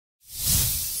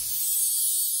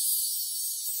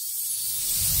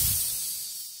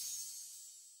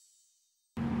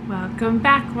Welcome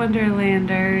back,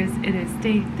 Wonderlanders. It is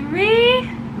day 3.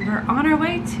 We're on our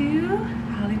way to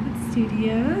Hollywood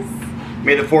Studios.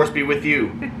 May the force be with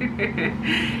you.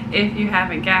 If you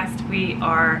haven't guessed, we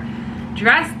are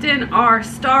dressed in our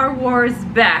Star Wars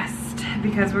best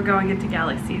because we're going into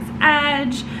Galaxy's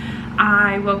Edge.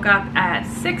 I woke up at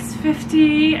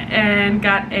 6:50 and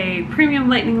got a premium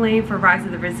lightning lane for Rise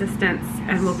of the Resistance,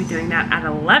 and we'll be doing that at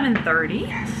 11:30.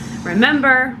 Yes.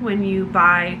 Remember, when you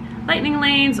buy lightning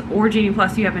lanes or Genie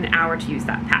Plus, you have an hour to use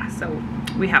that pass, so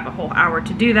we have a whole hour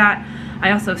to do that.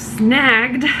 I also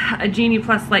snagged a Genie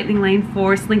Plus lightning lane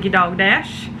for Slinky Dog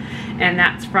Dash, and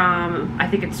that's from, I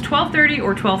think it's 12:30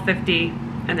 or 12:50,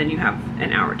 and then you have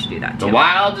an hour to do that too. The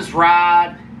wildest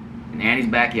ride in Annie's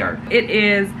backyard. It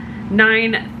is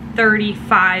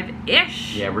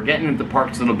 9:35-ish. Yeah, we're getting into the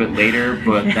parks a little bit later,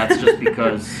 but that's just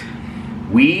because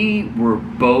we were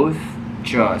both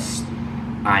just,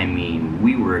 I mean,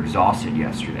 we were exhausted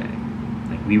yesterday.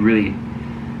 Like, we really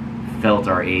felt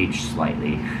our age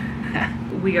slightly.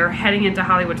 We are heading into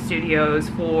Hollywood Studios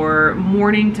for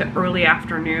morning to early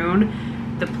afternoon.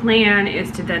 The plan is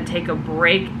to then take a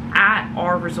break at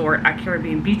our resort, at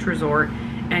Caribbean Beach Resort,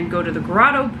 and go to the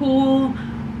grotto pool.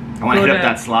 I want to hit up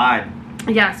that slide.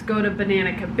 Yes, go to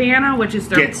Banana Cabana, which is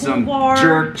their Get pool some bar.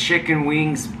 jerk chicken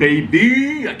wings,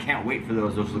 baby. I can't wait for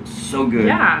those. Those look so good.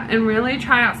 Yeah, and really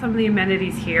try out some of the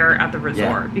amenities here at the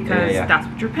resort, because that's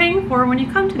what you're paying for when you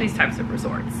come to these types of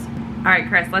resorts. All right,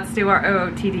 Chris, let's do our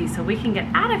OOTD so we can get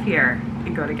out of here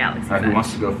and go to Galaxy's Edge. All right, who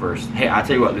wants to go first? Hey, I'll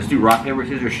tell you what. Let's do rock, paper,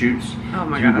 scissors, shoot. Oh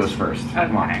my gosh. Who goes first? Okay.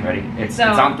 Come on, ready? It's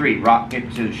on 3. Rock, paper,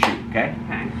 scissors, shoot. Okay.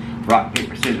 Okay. Rock,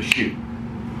 paper, scissors, shoot.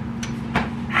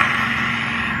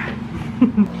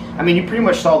 I mean, you pretty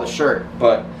much saw the shirt,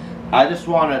 but I just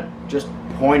want to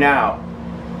point out,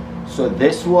 so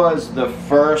this was the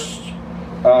first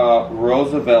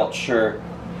Roosevelt shirt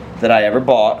that I ever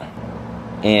bought,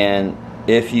 and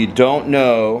if you don't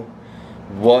know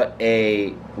what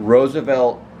a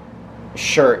Roosevelt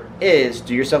shirt is,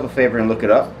 do yourself a favor and look it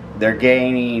up. They're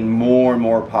gaining more and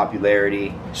more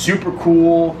popularity. Super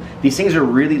cool. These things are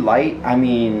really light. I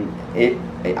mean, it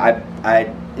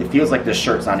feels like this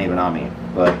shirt's not even on me,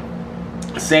 but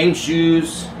same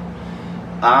shoes.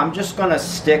 I'm just gonna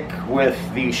stick with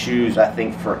these shoes, I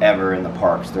think, forever in the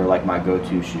parks. They're like my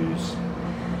go-to shoes.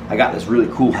 I got this really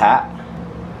cool hat.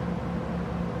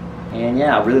 And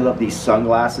yeah, I really love these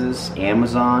sunglasses.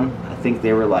 Amazon, I think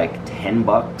they were like 10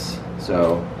 bucks.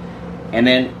 So, and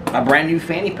then a brand new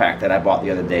fanny pack that I bought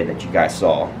the other day that you guys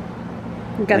saw.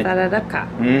 You got that at Epcot.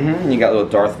 Mm-hmm. You got little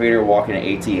Darth Vader walking at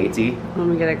AT-AT. Let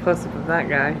me get a close-up of that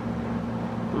guy.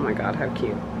 Oh my God, how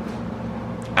cute.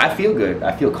 I feel good.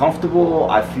 I feel comfortable.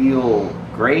 I feel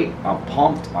great. I'm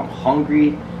pumped. I'm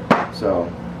hungry. So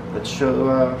let's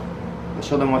show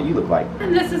them what you look like.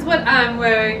 And this is what I'm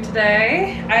wearing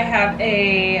today. I have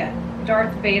a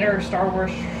Darth Vader Star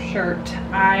Wars shirt.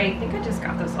 I think I just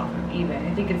got this off of eBay.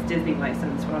 I think it's Disney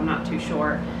licensed, but I'm not too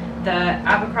sure. The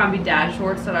Abercrombie dad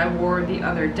shorts that I wore the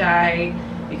other day,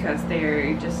 because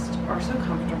they just are so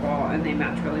comfortable and they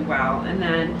match really well. And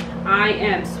then I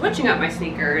am switching up my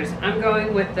sneakers. I'm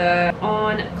going with the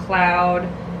On Cloud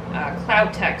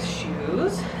Cloudtex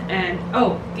shoes, and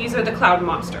oh, these are the Cloud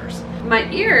Monsters. My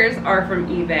ears are from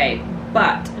eBay,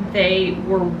 but they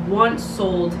were once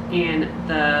sold in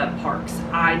the parks.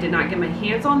 I did not get my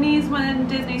hands on these when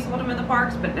Disney sold them in the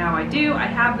parks, but now I do. I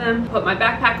have them. Put my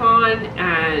backpack on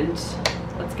and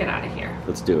let's get out of here.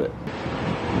 Let's do it.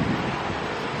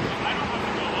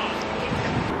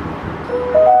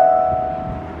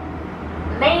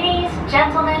 Ladies,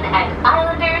 gentlemen, and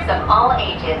islanders of all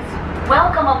ages,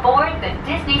 welcome aboard the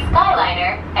Disney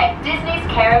Skyliner at Disney's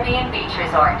Caribbean Beach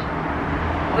Resort.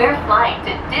 We're flying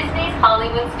to Disney's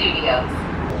Hollywood Studios.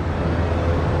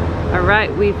 All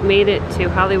right, we've made it to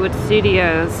Hollywood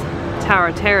Studios. Tower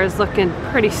of Terror is looking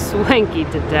pretty swanky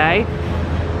today.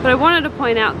 But I wanted to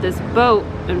point out this boat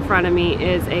in front of me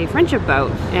is a friendship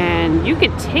boat. And you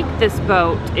could take this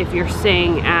boat if you're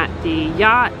staying at the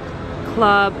Yacht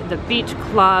Club, the Beach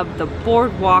Club, the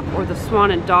Boardwalk, or the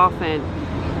Swan and Dolphin.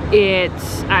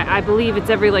 I believe it's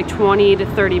every like 20 to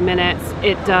 30 minutes.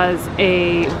 It does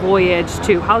a voyage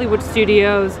to Hollywood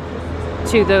Studios,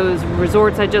 to those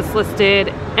resorts I just listed,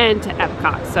 and to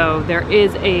Epcot. So there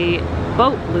is a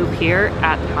boat loop here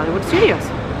at Hollywood Studios.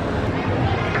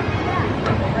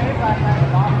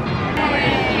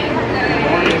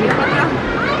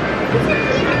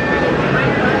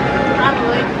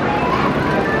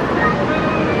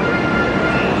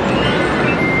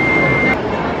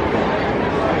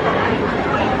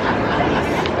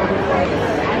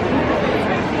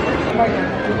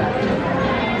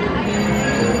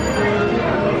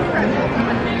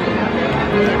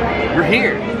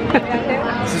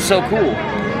 so cool.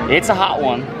 It's a hot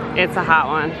one. It's a hot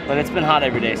one. But it's been hot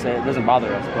every day, so it doesn't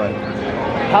bother us. But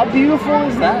how beautiful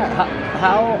is that?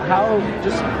 How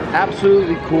just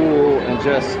absolutely cool and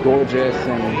just gorgeous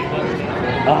and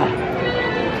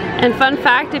And fun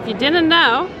fact, if you didn't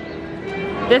know,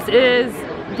 this is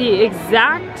the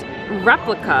exact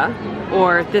replica,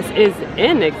 or this is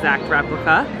an exact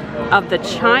replica of the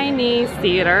Chinese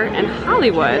Theater in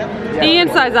Hollywood. Yeah. The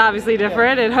inside's obviously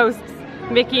different. It hosts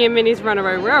Mickey and Minnie's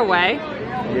Runaway Railway.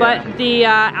 Yeah. But the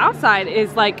outside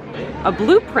is like a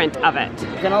blueprint of it.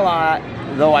 Not gonna lie,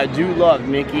 though I do love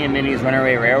Mickey and Minnie's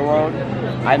Runaway Railroad,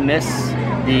 I miss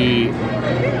the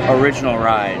original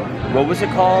ride. What was it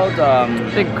called?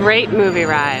 The Great Movie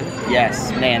Ride.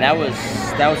 Yes, man, that was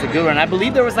a good one. I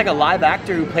believe there was like a live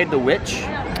actor who played the witch.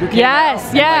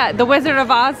 Yes, yeah, like, the Wizard of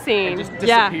Oz scene. Just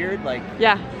disappeared, yeah. like.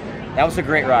 Yeah. That was a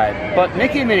great ride. But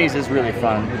Mickey and Minnie's is really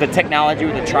fun. The technology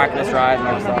with the trackless rides and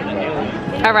all that stuff.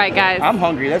 All right, guys. I'm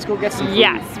hungry. Let's go get some food.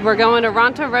 Yes, we're going to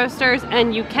Ronto Roasters,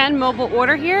 and you can mobile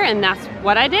order here, and that's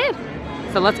what I did.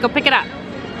 So let's go pick it up.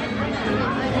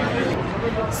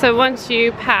 So once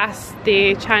you pass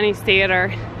the Chinese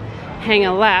Theater, hang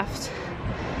a left,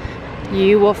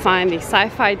 you will find the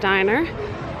Sci-Fi Diner,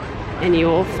 and you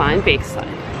will find Baseline.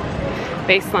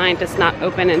 Baseline does not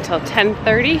open until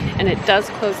 10:30, and it does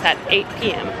close at 8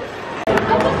 p.m.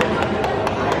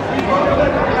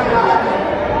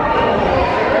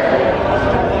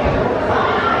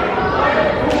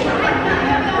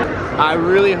 I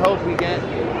really hope we get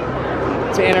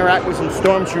to interact with some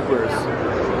stormtroopers,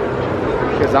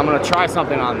 because I'm gonna try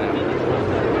something on them.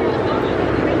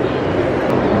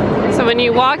 So when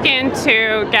you walk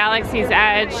into Galaxy's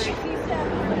Edge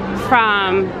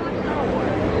from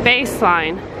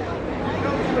Baseline,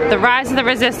 the Rise of the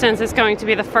Resistance is going to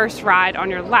be the first ride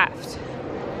on your left.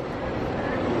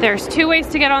 There's two ways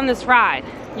to get on this ride.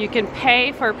 You can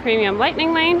pay for a premium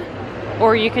lightning lane,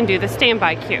 or you can do the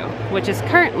standby queue, which is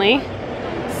currently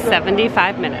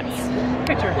 75 minutes.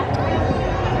 Picture.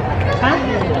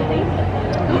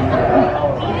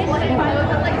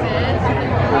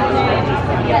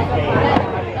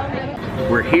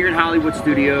 We're here in Hollywood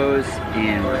Studios,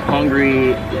 and we're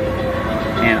hungry.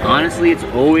 And honestly, it's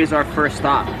always our first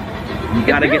stop. You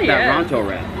gotta get that Ronto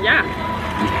Wrap. Yeah.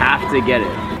 You have to get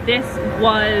it. This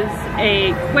was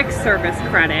a quick service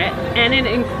credit, and it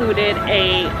included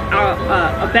a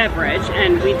beverage,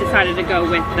 and we decided to go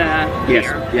with the beer.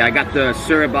 Yes, yeah, I got the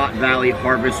Surabat Valley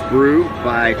Harvest Brew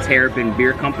by Terrapin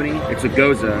Beer Company. It's a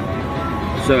goza,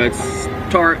 so it's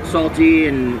tart, salty,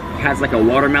 and has like a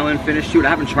watermelon finish to it. I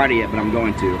haven't tried it yet, but I'm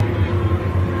going to.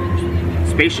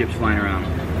 Spaceships flying around.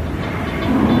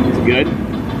 It's good.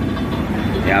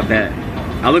 Yeah, I bet.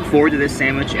 I look forward to this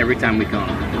sandwich every time we come.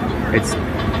 It's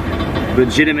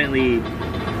legitimately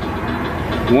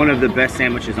one of the best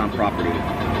sandwiches on property.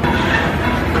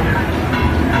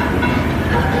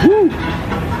 Woo!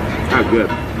 That's good.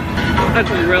 That's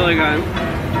really good.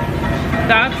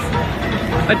 That's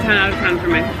a 10 out of 10 for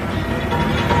me.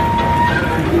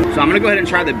 So I'm gonna go ahead and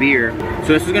try the beer.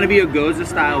 So this is gonna be a goza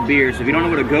style beer. So if you don't know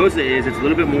what a goza is, it's a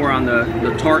little bit more on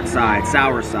the tart side,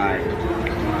 sour side.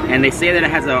 And they say that it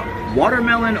has a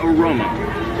watermelon aroma.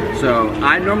 So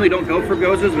I normally don't go for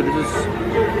gozas, but this is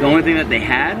the only thing that they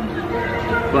had.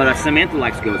 But Samantha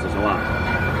likes gozas a lot.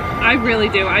 I really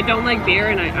do. I don't like beer,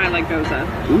 and I like goza.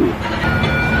 Ooh.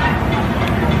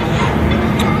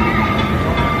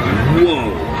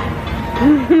 Whoa.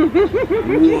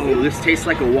 Whoa, this tastes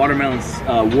like a watermelon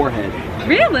warhead.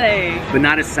 Really? But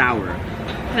not as sour.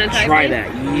 Can I try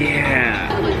that? Yeah.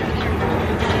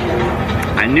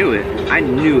 I knew it. I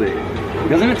knew it.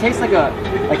 Doesn't it taste like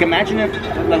imagine if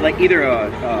like either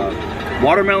a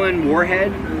watermelon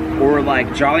warhead or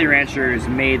like Jolly Ranchers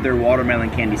made their watermelon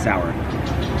candy sour.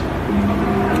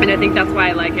 And I think that's why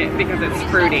I like it, because it's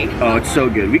fruity. Oh, it's so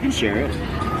good. We can share it.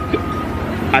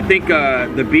 I think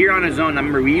the beer on its own, I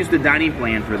remember we used the dining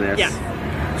plan for this. Yes.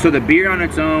 So the beer on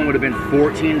its own would have been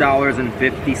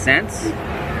 $14.50.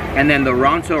 And then the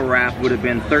Ronto Wrap would have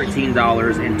been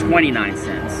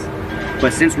 $13.29.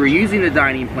 But since we're using the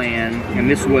dining plan, and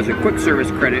this was a quick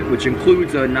service credit, which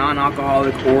includes a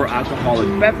non-alcoholic or alcoholic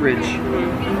beverage,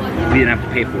 we didn't have to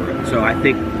pay for it. So I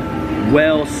think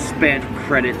well spent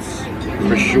credits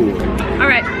for sure. All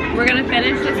right, we're gonna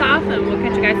finish this off and we'll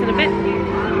catch you guys in a bit.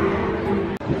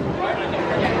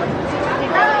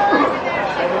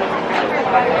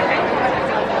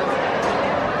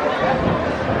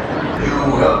 You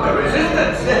help the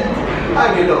resistance, I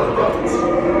get all the buttons.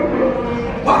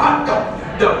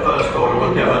 The first order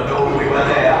will never know we were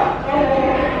there.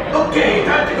 Okay,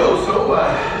 time to go, so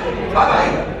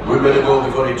bye-bye. We better go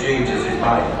before he changes his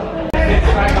mind.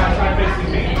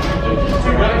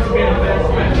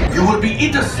 You will be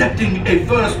intercepting a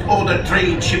first-order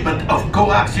trade shipment of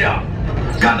coaxium.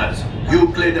 Gunners,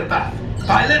 you clear the path.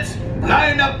 Pilots,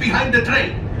 line up behind the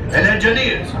train. And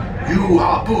engineers, you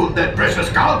harpoon that precious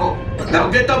cargo. Now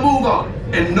get a move on,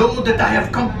 and know that I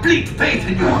have complete faith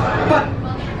in you. But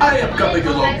I am coming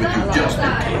along with you just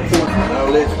in case. Now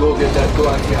let's go get that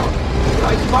coaxium.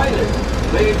 Nice pilot,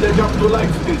 make the jump to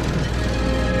light speed.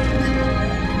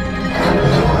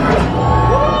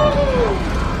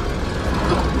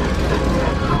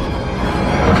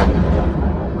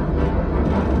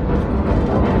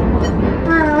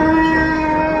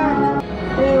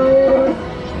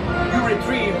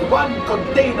 One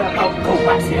container of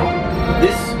coaxium.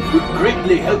 This would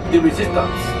greatly help the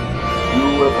resistance.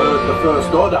 You have heard the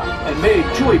First Order and made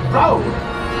Chewie proud.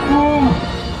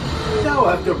 Now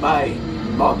after my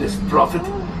modest profit,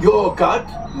 your cut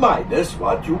minus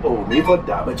what you owe me for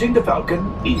damaging the Falcon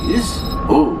is...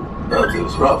 Oh, that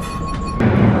is rough.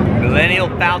 Millennial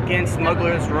Falcon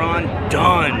Smuggler's Run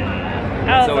done.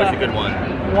 It's always a good one.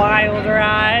 Wild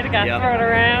ride, got thrown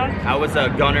around. I was a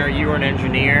gunner, you were an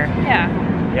engineer. Yeah.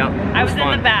 Yep. I was in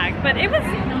the back, but it was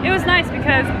nice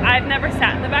because I've never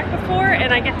sat in the back before,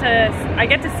 and I get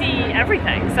to see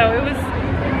everything. So it was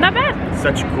not bad.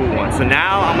 Such a cool one. So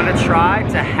now I'm gonna try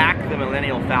to hack the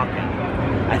Millennial Falcon.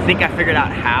 I think I figured out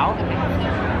how.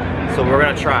 So we're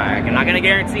gonna try. I'm not gonna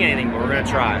guarantee anything, but we're gonna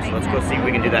try. So let's go see if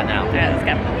we can do that now. Yeah, let's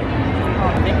go.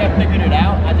 I think I figured it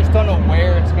out. I just don't know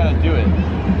where it's gonna do it.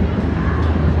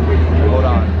 Hold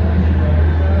on.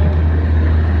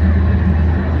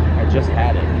 Just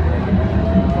had it.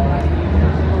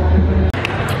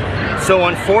 So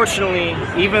unfortunately,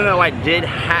 even though I did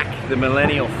hack the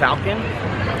Millennial Falcon,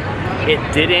 it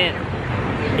didn't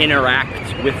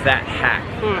interact with that hack.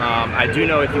 I do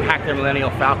know if you hack the Millennial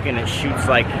Falcon, it shoots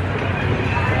like,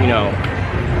 you know,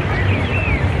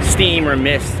 steam or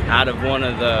mist out of one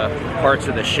of the parts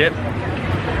of the ship.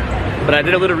 But I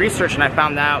did a little research and I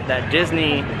found out that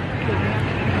Disney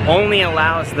only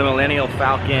allows the Millennial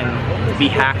Falcon to be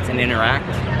hacked and interact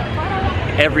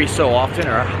every so often,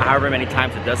 or however many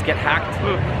times it does get hacked,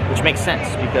 which makes sense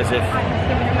because if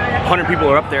 100 people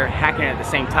are up there hacking at the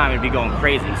same time, it'd be going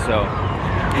crazy. So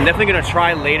I'm definitely gonna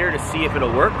try later to see if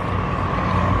it'll work.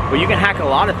 But you can hack a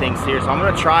lot of things here, so I'm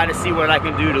gonna try to see what I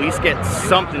can do to at least get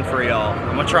something for y'all.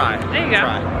 I'm gonna try. There you go.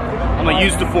 I'm gonna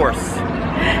use the Force.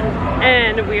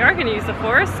 And we are going to use the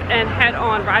Force and head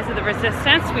on Rise of the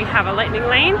Resistance. We have a lightning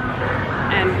lane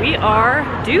and we are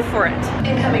due for it.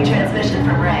 Incoming transmission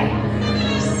from Ray.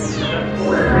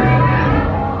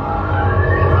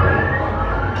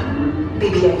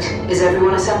 BB-8, is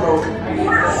everyone assembled?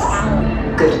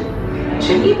 Good.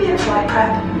 Shouldn't you be in flight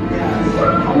prep?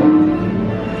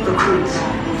 Recruits,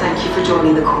 thank you for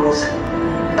joining the cause.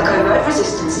 A covert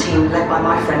resistance team led by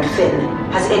my friend Finn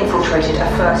has infiltrated a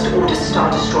First Order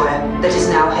Star Destroyer that is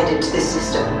now headed to this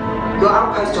system. Your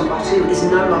outpost on Batuu is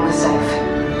no longer safe.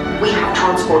 We have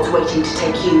transports waiting to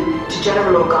take you to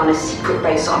General Organa's secret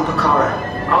base on Pakara.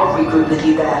 I'll regroup with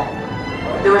you there.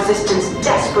 The Resistance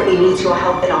desperately needs your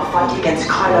help in our fight against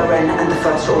Kylo Ren and the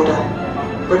First Order.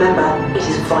 Remember, it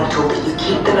is vital that you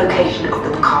keep the location of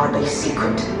the Pakara base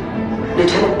secret.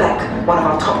 Lieutenant Beck, one of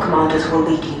our top commanders, will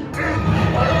lead you.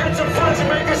 I'll get some fun to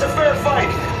make this a fair fight.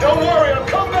 Don't worry, I'll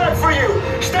come back for you.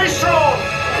 Stay strong.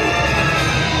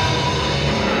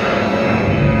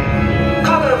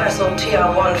 Cargo vessel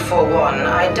TR-141,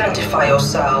 identify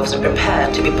yourselves and prepare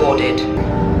to be boarded.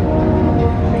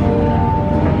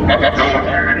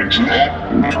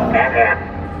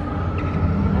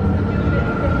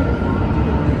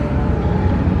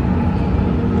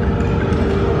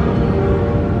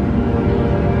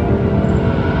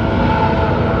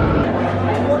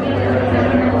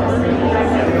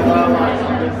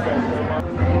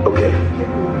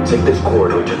 Take this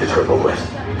corridor to the Turbo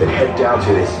West, then head down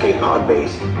to the escape pod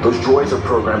base. Those droids are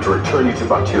programmed to return you to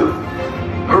Batuu.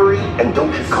 Hurry and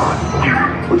don't get caught.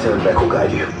 Lieutenant Beck will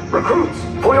guide you. Recruits,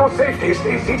 for your safety,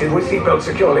 stay seated with seatbelts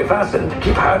securely fastened.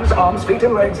 Keep hands, arms, feet,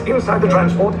 and legs inside the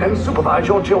transport and supervise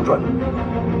your children.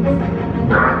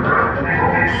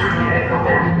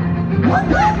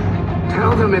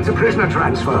 Tell them it's a prisoner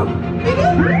transfer.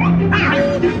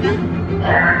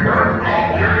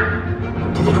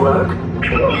 Did it work?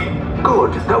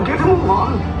 Good. Now get a move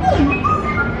on.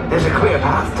 There's a clear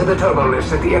path to the turbo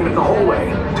lifts at the end of the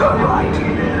hallway. Turn right.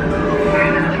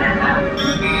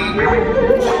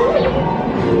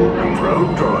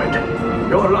 Rogue droid.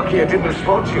 You're lucky it didn't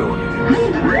spot you.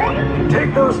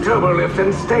 Take those turbo lifts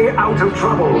and stay out of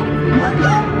trouble.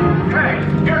 Hey,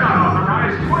 you're not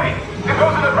authorized. Wait, it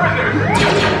goes to the prisoners.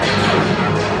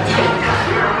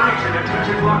 You're nice in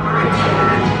attention block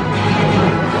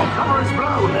 3.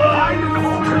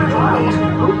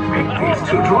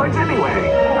 two droids anyway.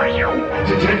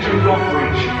 Detention lock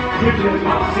breach. Critical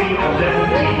policy on level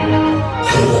D.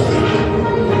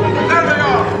 There they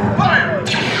are! Fire!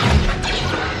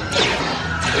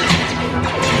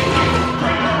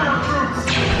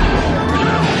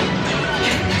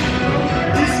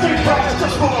 These escape pods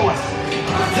just below us.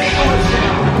 Take those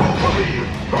down. Both of you.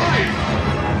 Hurry!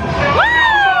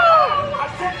 I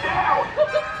sit down!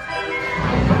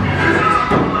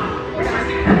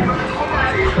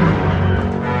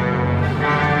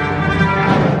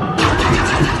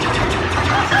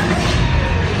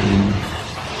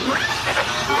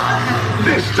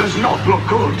 This does not look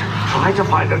good. Try to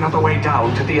find another way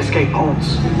down to the escape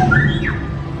pods.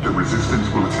 The Resistance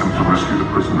will attempt to rescue the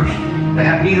prisoners. They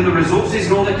have neither the resources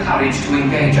nor the courage to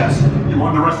engage us. You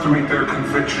underestimate their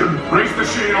conviction. Raise the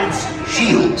shields!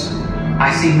 Shields?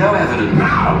 I see no evidence.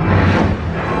 Now!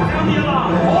 Sound the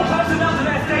alarm. All personnel to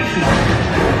their stations.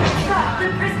 The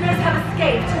prisoners have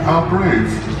escaped. How brave,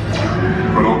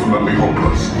 but ultimately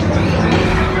hopeless.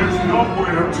 There's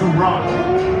nowhere to run.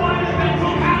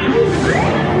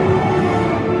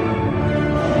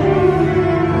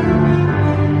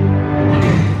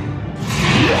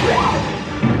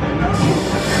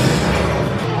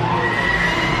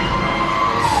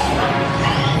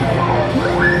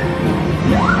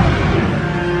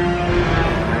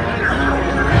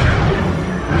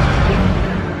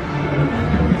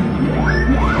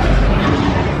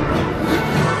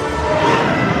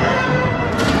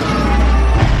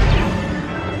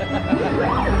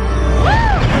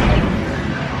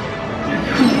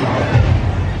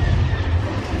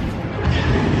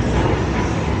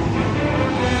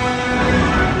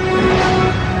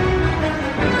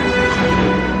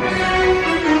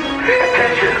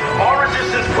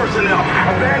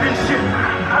 Abandoned ship!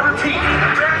 I repeat,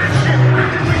 abandoned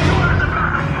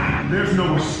ship! There's no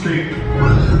escape.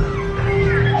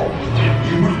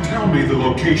 You will tell me the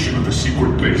location of the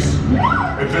secret base,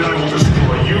 and then I will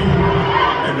destroy you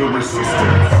and the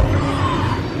Resistance.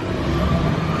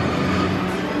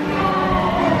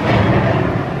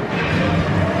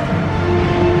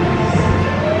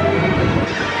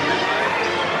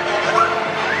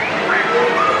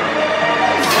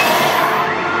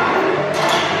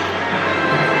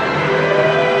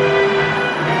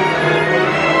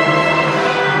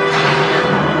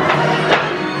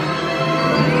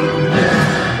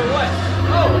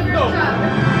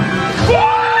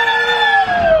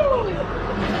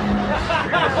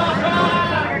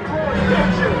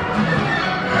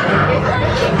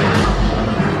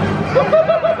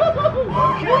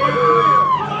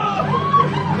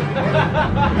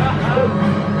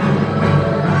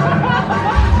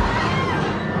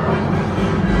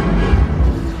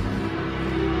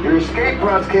 Your escape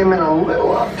pods came in a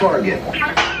little off target.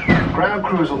 Ground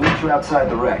crews will meet you outside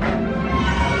the wreck.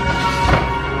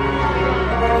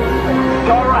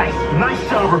 All right, nice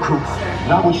job, recruits.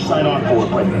 Not what you signed on for,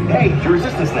 but hey, you're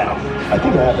Resistance now. I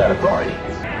think I have that authority.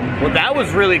 Well, that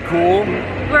was really cool.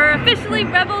 We're officially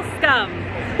Rebel Scum.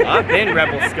 I've been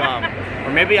Rebel Scum.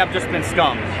 Or maybe I've just been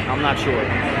scum. I'm not sure.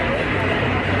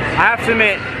 I have to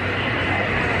admit,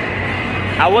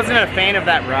 I wasn't a fan of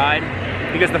that ride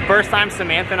because the first time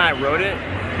Samantha and I rode it,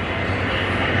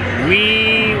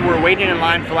 we were waiting in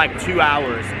line for like 2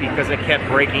 hours because it kept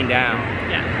breaking down.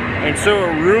 Yeah. And so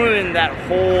it ruined that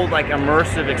whole like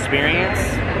immersive experience.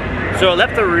 So it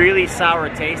left a really sour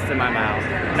taste in my mouth.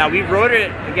 Now we rode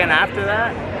it again after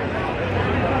that,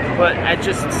 but I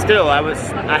just still, I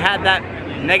had that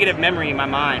negative memory in my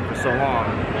mind for so long.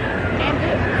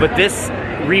 But this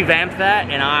revamped that,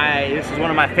 and this is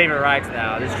one of my favorite rides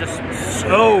now. It's just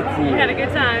so cool. You had a good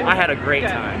time? I had a great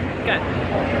time. Good.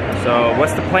 So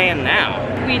what's the plan now?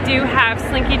 We do have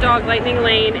Slinky Dog Lightning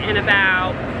Lane in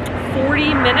about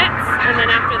 40 minutes, and then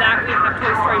after that we have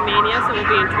Toy Story Mania, so we'll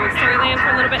be in Toy Story Land for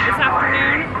a little bit this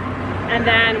afternoon. And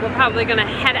then we're probably gonna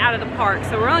head out of the park.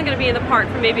 So we're only gonna be in the park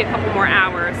for maybe a couple more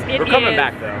hours. We're coming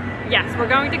back though. Yes, we're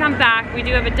going to come back. We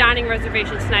do have a dining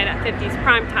reservation tonight at 50's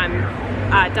Primetime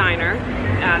Diner.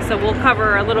 So we'll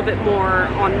cover a little bit more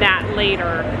on that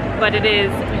later. But it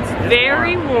is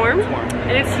very warm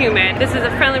and it's humid. This is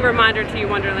a friendly reminder to you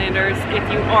Wonderlanders, if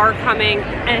you are coming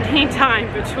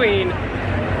anytime between.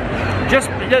 Just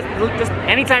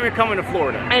anytime you're coming to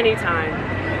Florida. Anytime.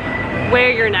 Wear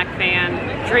your neck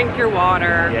fan, drink your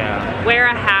water, wear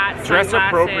a hat, dress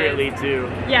sunglasses. appropriately too.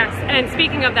 Yes, and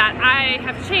speaking of that, I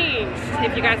have changed.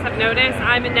 If you guys have noticed,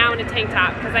 I'm now in a tank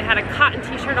top because I had a cotton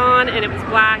t-shirt on and it was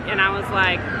black and I was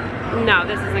like, no,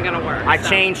 this isn't gonna work. I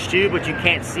changed too, but you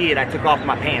can't see it. I took off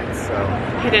my pants, so.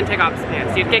 He didn't take off his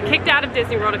pants. You'd get kicked out of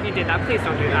Disney World if you did that. Please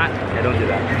don't do that. Yeah, don't do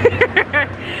that.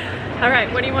 All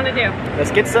right, what do you want to do? Let's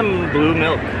get some blue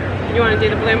milk. You want to do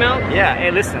the blue milk? Yeah,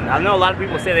 hey listen, I know a lot of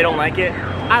people say they don't like it.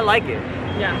 I like it.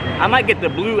 Yeah. I might get the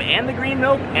blue and the green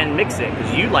milk and mix it,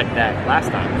 because you liked that last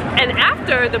time. And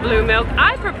after the blue milk,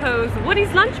 I propose Woody's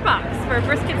lunchbox for a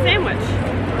brisket sandwich.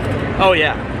 Oh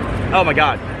yeah. Oh my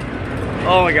god.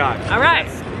 Oh my god. All right.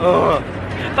 Ugh.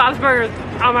 Bob's Burgers.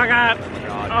 Oh my god.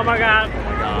 Oh my god.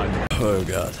 Oh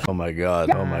god. Oh my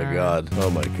god. Oh my god. Oh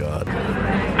my god.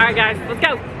 All right, guys, let's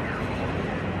go.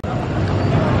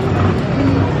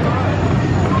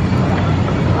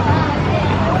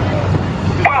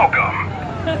 Welcome.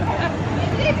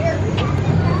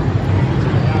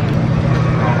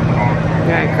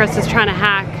 All right, Chris is trying to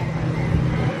hack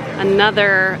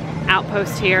another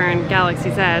outpost here in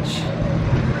Galaxy's Edge.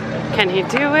 Can he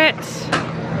do it?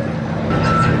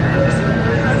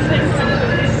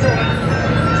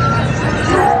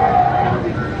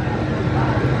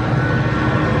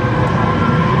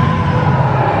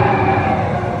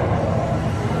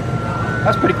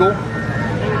 That's pretty cool.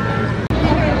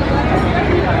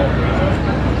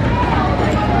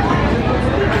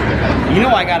 You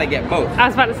know I gotta get both. I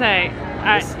was about to say,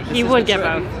 he would get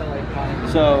both.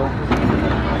 So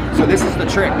this is the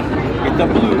trick. Get the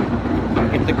blue,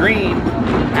 get the green,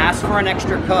 ask for an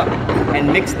extra cup,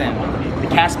 and mix them. The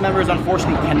cast members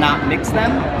unfortunately cannot mix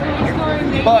them,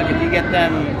 but if you get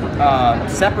them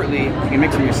separately, you can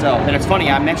mix them yourself. And it's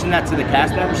funny, I mentioned that to the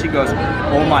cast member, she goes,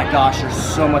 oh my gosh, you're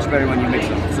so much better when you mix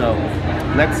them. So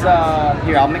let's,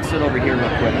 here, I'll mix it over here real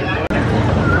quick.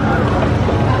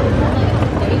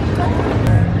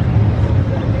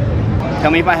 Tell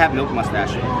me if I have milk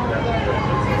mustache.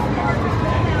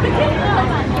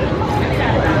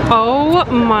 Oh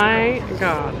my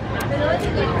god.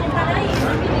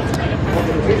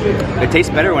 It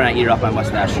tastes better when I eat it off my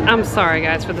mustache. I'm sorry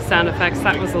guys for the sound effects,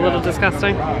 that was a little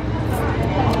disgusting.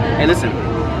 Hey listen,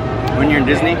 when you're in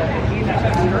Disney,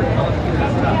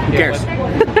 who cares?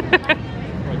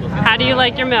 How do you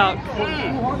like your milk?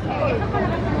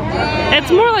 It's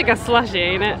more like a slushy,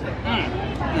 ain't it?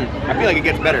 I feel like it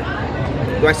gets better.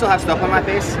 Do I still have stuff on my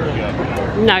face?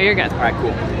 No, you're good. Alright, cool.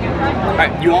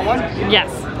 Alright, you want one? Yes.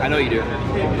 I know you do.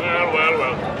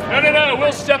 Well. No,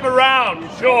 we'll step around,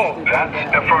 sure.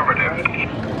 That's affirmative.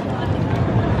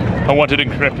 I want it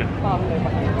encrypted.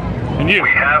 And you? We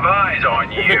have eyes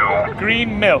on you.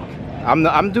 Green milk.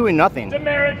 I'm doing nothing.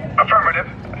 Demerit. Affirmative.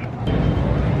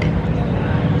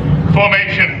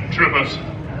 Formation, troopers.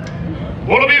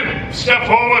 All of you, step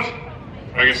forward.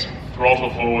 I guess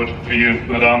throttle forward for you,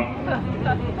 but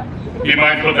be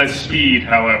mindful of their speed,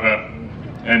 however.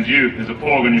 And you, there's a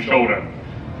paw on your shoulder.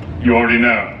 You already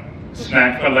know.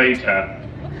 Snack for later.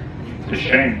 It's a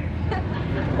shame.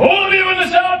 All of you in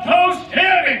this outpost,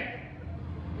 hear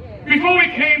me! Before we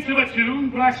came to the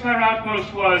tomb, Blackstar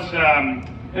Outpost was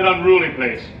an unruly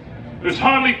place. It was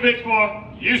hardly fit for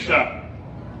you, sir.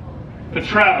 For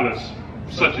travelers,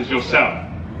 such as yourself.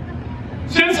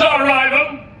 Since our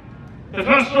arrival, the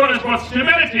first order has brought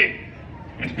stability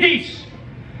and peace.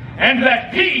 And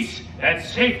that peace, that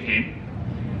safety,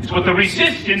 is what the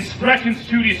Resistance threatens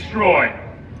to destroy.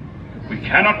 We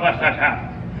cannot let that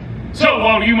happen. So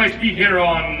while you might be here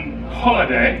on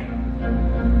holiday,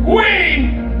 we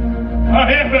are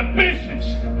here for business.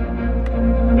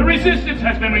 The Resistance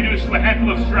has been reduced to a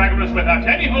handful of stragglers without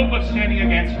any hope of standing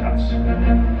against us.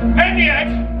 And yet,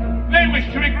 they wish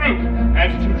to regroup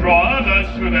and to draw others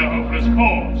to their hopeless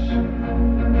cause.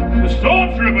 The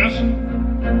stormtroopers,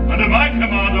 under my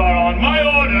command, are on my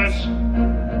orders,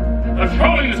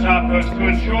 patrolling this outpost to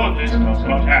ensure this does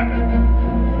not happen.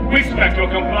 We expect your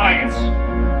compliance.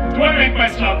 Do I make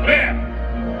myself clear?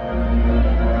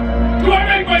 Do I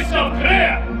make myself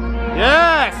clear?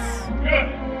 Yes! Good.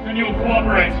 Then you'll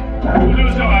cooperate. You'll do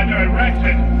so I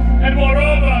directed. And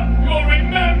moreover, you'll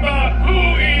remember who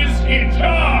is in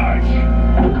charge.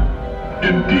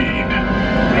 Indeed.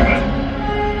 Troopers.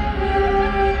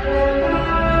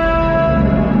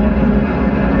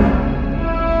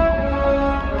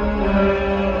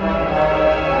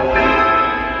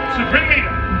 Supreme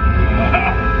Leader.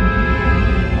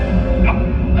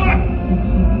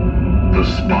 The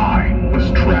spy was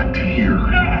tracked here.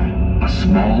 A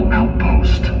small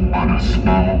outpost on a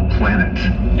small planet.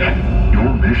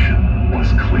 Your mission was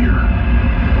clear.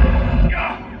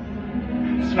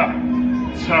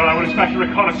 Sir, I will dispatch a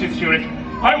reconnaissance unit.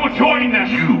 I will join them.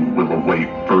 You will await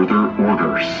further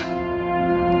orders.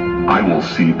 I will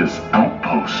see this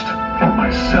outpost for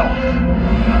myself.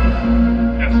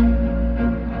 Yes.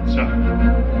 Sir.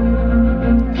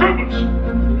 Troopers,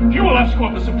 you will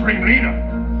escort the Supreme Leader.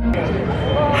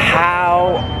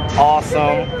 How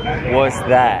awesome was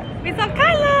that? We saw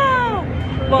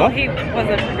Kylo! Well, he wasn't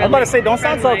really I was about to say, don't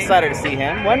sound so friendly. excited to see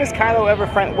him. When is Kylo ever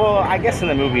friend? Well, I guess in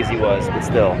the movies he was, but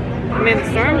still. I mean, the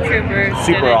stormtroopers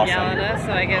Super didn't awesome. yell at us,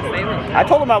 so I guess they were. I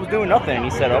told him I was doing nothing, and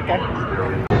he said, okay.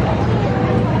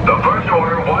 The First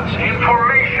Order wants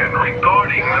information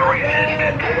regarding the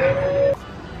Resistance.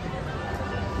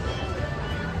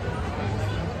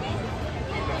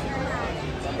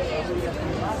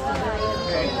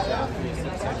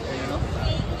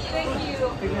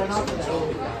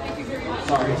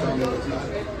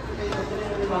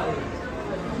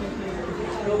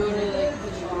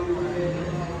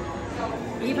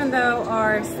 Even though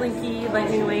our Slinky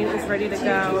Lightning Lane is ready to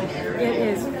go, it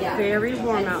is very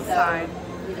warm outside.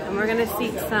 And we're gonna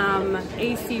seek some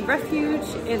AC refuge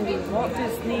in the Walt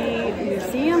Disney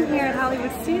Museum here at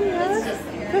Hollywood Studios.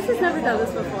 Chris has never done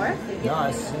this before. No,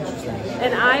 it's interesting.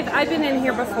 And I've been in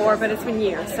here before, but it's been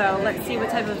years. So let's see what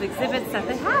type of exhibits that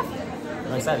they have.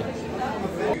 I'm excited.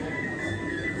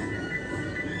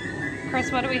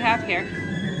 Chris, what do we have here?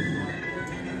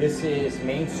 This is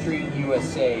Main Street,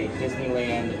 USA,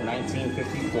 Disneyland,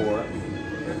 1954.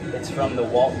 It's from the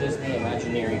Walt Disney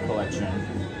Imagineering Collection.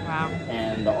 Wow.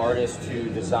 And the artist who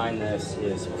designed this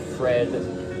is Fred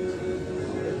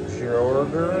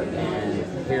Jorger and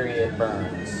Harriet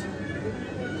Burns.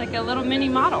 Like a little mini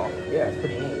model. Yeah, it's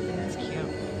pretty neat. It's cute.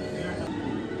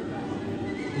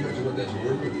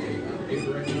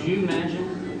 Could you imagine?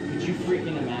 Could you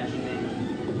freaking imagine it?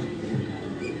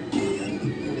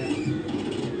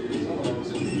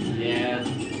 Yeah,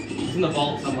 it's in the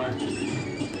vault somewhere.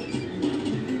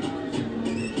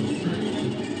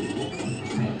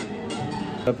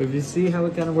 If you see how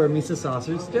it kind of where miso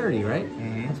saucer, it's dirty, right?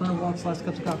 That's one of Walt's last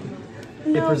cups of coffee.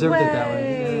 They No preserved way. it that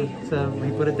way. Yeah. So we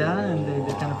put it down and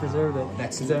they kind of preserved it.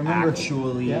 That's 'Cause I remember,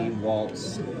 actually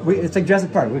Walt's. it's like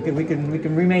Jurassic Park. We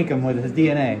can remake him with his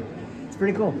DNA. It's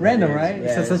pretty cool. Random, right?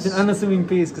 Yeah, So such an unassuming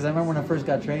piece. Because I remember when I first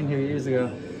got trained here years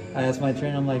ago, I asked my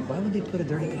trainer, I'm like, why would they put a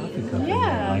dirty coffee cup in there?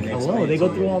 Yeah. Like, hello, they go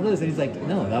through all this. And he's like,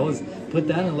 no, that was put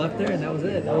down and left there, and that was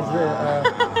it. That was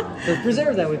so it's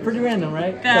preserved that way. Pretty random,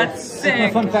 right? That's so, sick.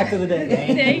 That's my fun fact of the day.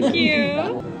 Thank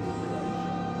you.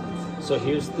 So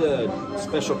here's the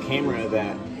special camera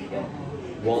that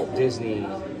Walt Disney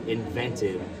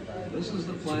invented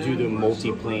to do the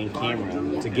multi-plane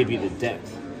camera to give you the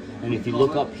depth. And if you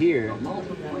look up here,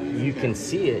 you can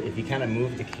see it. If you kind of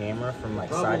move the camera from like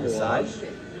side to side,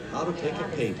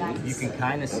 you can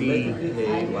kind of see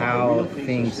how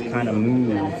things kind of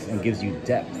move and gives you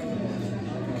depth.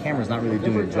 The camera's not really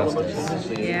doing it justice.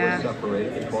 Yeah.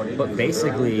 But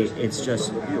basically, it's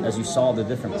just, as you saw the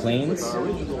different planes,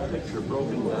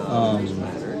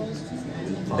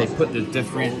 they put the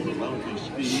different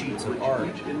sheets of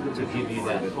art to give you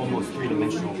that almost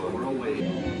three-dimensional look.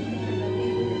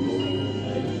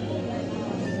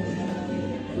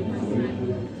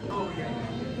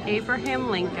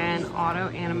 Abraham Lincoln auto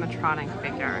animatronic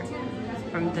figure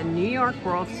from the New York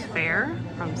World's Fair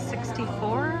from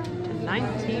 64 to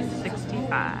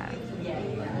 1965.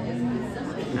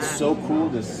 It's so cool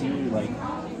to see like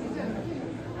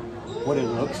what it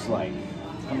looks like.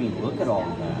 I mean, look at all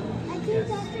of that.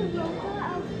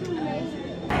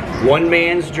 One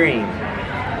man's dream,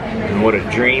 and what a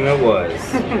dream it was.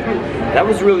 That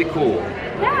was really cool.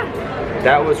 Yeah.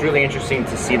 That was really interesting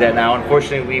to see that now.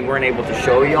 Unfortunately, we weren't able to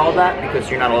show you all that because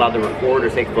you're not allowed to record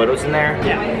or take photos in there.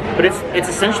 Yeah. But it's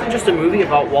essentially just a movie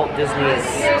about Walt Disney's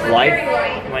life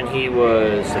when he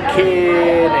was a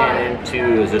kid and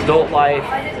into his adult life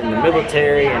in the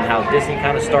military and how Disney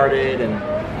kind of started. And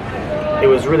it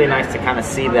was really nice to kind of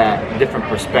see that different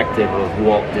perspective of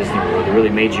Walt Disney World. It really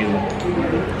made you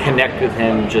connect with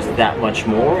him just that much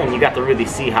more, and you got to really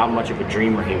see how much of a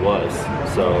dreamer he was.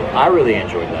 So I really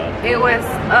enjoyed that. It was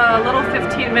a little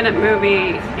 15-minute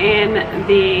movie in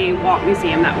the Walt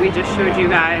Museum that we just showed you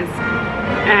guys.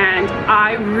 And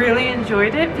I really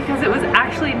enjoyed it because it was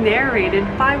actually narrated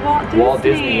by Walt Disney. Walt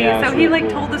Disney, yeah, so he like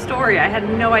told the story. I had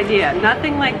no idea.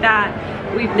 Nothing like that.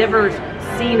 We've never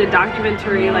seen a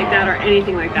documentary like that or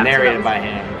anything like that. Narrated by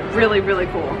him. Really, really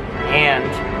cool. And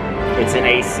it's in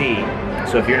AC.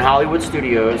 So if you're in Hollywood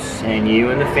Studios and you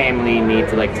and the family need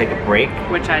to like take a break,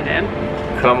 which I did,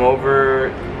 come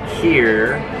over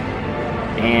here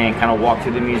and kind of walk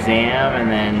through the museum and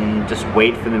then just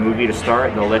wait for the movie to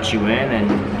start. They'll let you in, and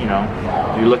you know,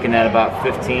 you're looking at about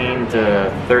 15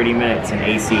 to 30 minutes in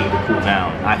AC to cool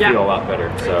down. I feel a lot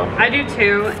better, so. I do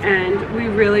too, and we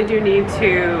really do need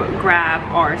to grab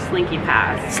our Slinky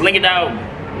Pass. Slinky Dog!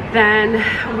 Then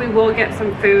we will get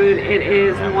some food. It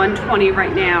is 1:20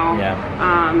 right now. Yeah.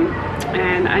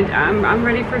 And I'm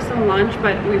ready for some lunch,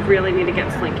 but we really need to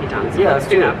get Slinky done. So Yeah, let's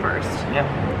do that first. Yeah.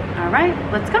 All right,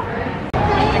 let's go.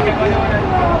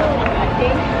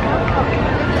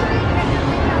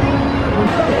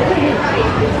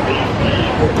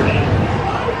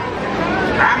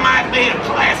 I might be a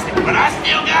classic, but I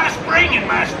still got a spring in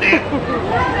my step.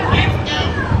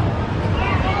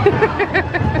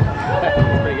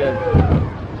 That's pretty good.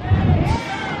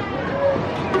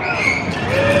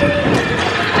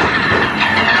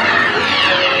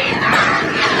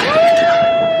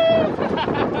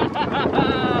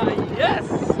 Yes!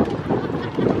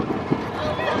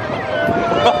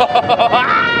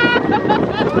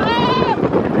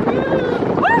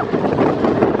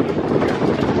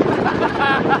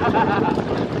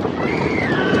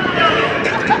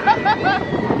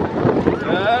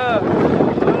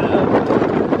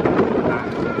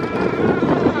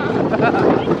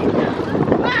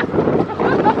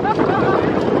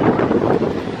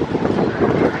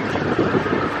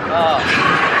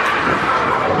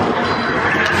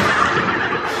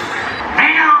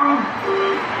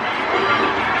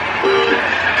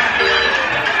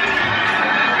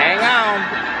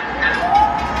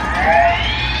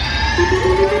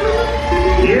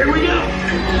 Here we go.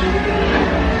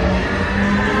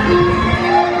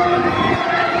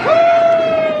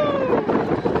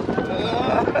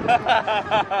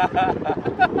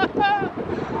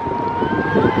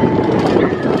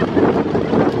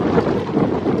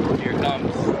 Here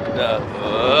comes the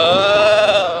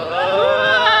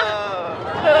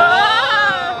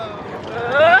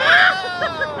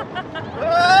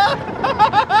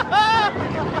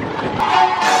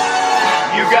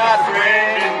You got a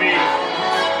friend in me.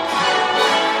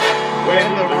 When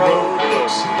the road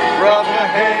looks rough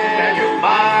ahead and you're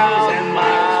miles and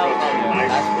miles from a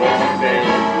nice warm bed,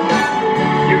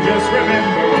 you just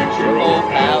remember what your old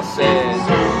pal says.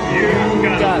 You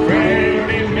got a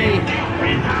friend in me.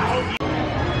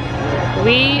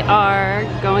 We are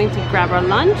going to grab our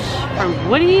lunch from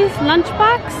Woody's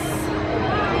Lunchbox.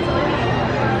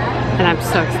 And I'm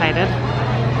so excited.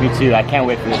 Me too. I can't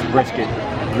wait for this brisket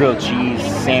grilled cheese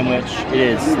sandwich. It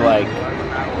is like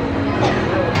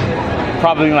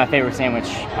probably my favorite sandwich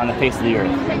on the face of the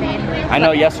earth. I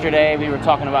know yesterday we were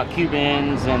talking about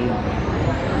Cubans and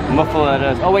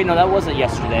muffalettas. Oh wait, no, that wasn't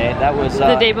yesterday. That was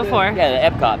the day before. Yeah,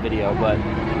 the Epcot video. But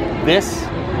this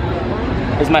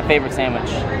is my favorite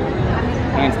sandwich,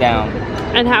 hands down.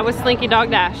 And how was Slinky Dog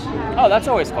Dash? Oh, that's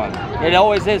always fun. It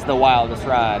always is the wildest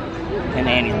ride in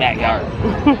Annie's backyard.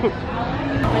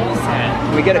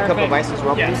 Can we get a cup of ice as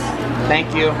well, please?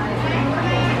 Thank you.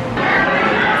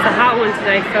 It's a hot one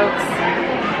today, folks.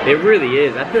 It really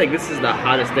is. I feel like this is the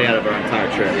hottest day out of our entire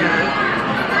trip.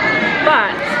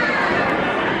 But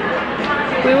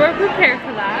we were prepared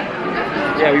for that.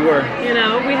 Yeah, we were. You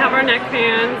know, we have our neck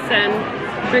fans and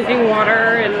drinking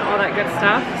water and all that good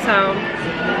stuff, so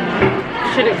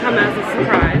shouldn't come as a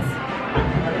surprise.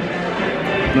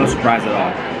 No surprise at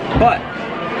all. But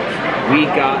we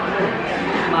got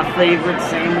my favorite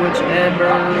sandwich ever.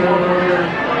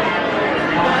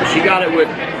 She got it with,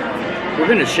 we're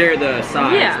gonna share the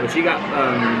sides, Yeah. but she got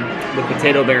the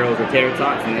potato barrels or tater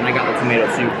tots, and then I got the tomato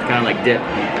soup, kind of like dip.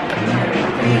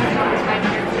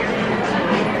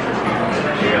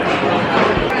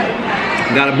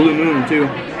 Got a Blue Moon too.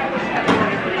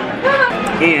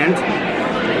 And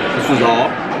this was all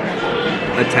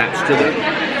attached to the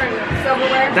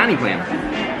dining plan.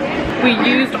 We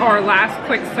used our last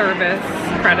quick service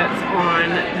credits on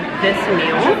this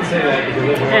meal,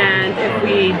 and if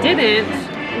we didn't,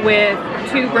 with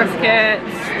 2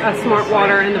 briskets, a Smart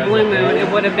Water, and the Blue Moon, it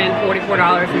would have been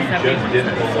 $44.70.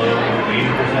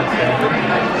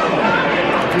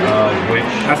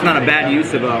 That's not a bad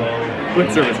use of a quick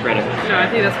service credit. No, I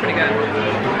think that's pretty good.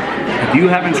 If you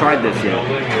haven't tried this yet,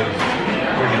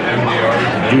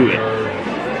 do it.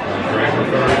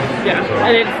 Yeah,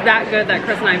 and it's that good that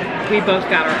Chris and I, we both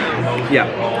got our own. Yeah,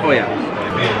 oh yeah.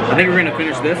 I think we're gonna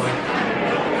finish this,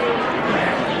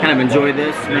 kind of enjoy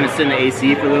this. We're gonna sit in the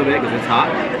AC for a little bit because it's hot.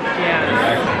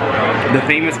 Yeah. The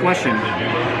famous question,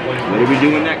 what are we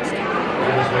doing next?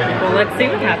 Well, let's see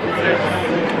what happens next.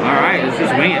 All right, let's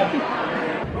just wing it.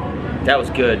 That was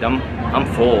good. I'm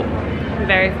full. I'm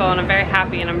very full and I'm very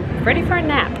happy and I'm ready for a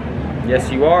nap.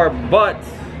 Yes, you are, but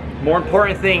more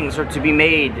important things are to be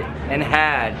made and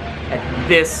had at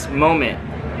this moment,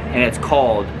 and it's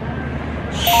called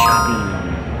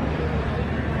shopping.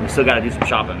 We still gotta do some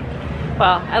shopping.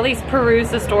 Well, at least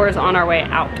peruse the stores on our way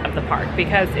out of the park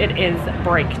because it is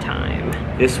break time.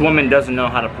 This woman doesn't know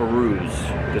how to peruse.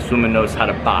 This woman knows how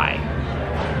to buy.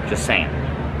 Just saying.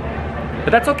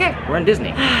 But that's okay, we're in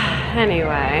Disney.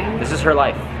 Anyway. This is her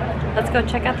life. Let's go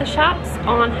check out the shops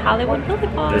on Hollywood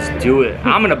Boulevard. Let's do it.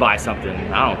 I'm gonna buy something,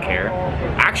 I don't care.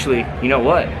 Actually, you know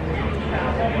what?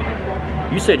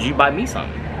 You said you'd buy me some.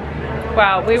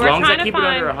 Well, we As were long as I trying to keep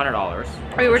find. it under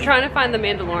 $100. We were trying to find the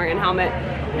Mandalorian helmet,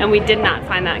 and we did not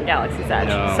find that in Galaxy's Edge.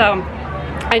 No. So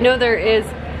I know there is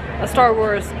a Star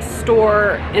Wars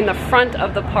store in the front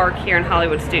of the park here in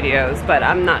Hollywood Studios, but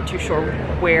I'm not too sure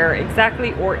where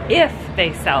exactly or if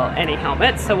they sell any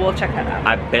helmets, so we'll check that out.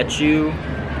 I bet you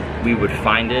we would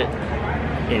find it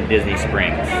in Disney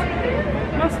Springs.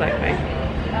 Most likely.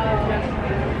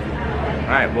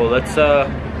 Alright, well let's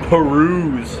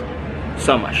peruse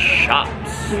some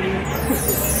shops.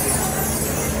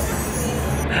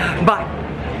 Bye.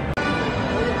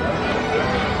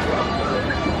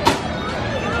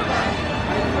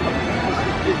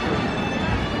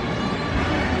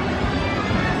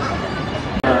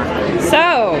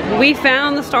 So, we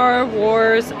found the Star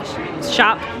Wars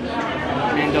shop.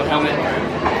 Mando helmet.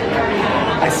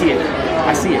 I see it.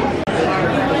 I see it.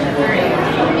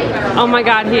 Oh my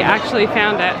god, he actually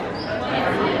found it.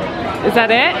 Is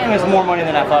that it? It was more money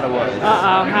than I thought it was.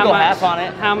 Uh-oh, how go much? half on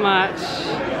it. How much?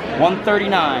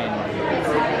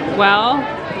 $139. Well,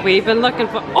 we've been looking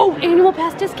for, oh, annual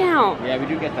pass discount. Yeah, we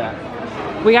do get that.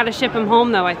 We gotta ship him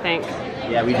home though, I think.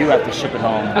 Yeah, we do have to ship it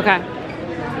home. Okay.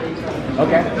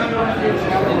 Okay.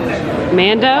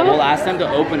 Mando? We'll ask them to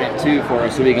open it too for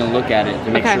us so we can look at it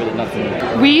to make Okay. sure that nothing.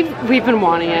 We've been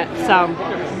wanting it, so.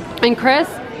 And Chris,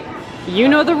 you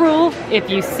know the rule. If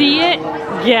you see it,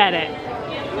 get it.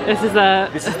 This is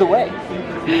the way.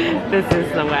 This is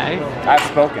the way. I've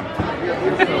spoken.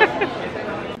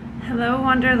 Hello,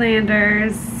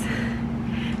 Wonderlanders.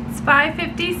 It's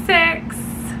 5:56.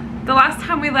 The last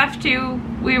time we left you,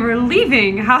 we were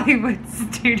leaving Hollywood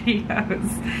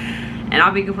Studios. And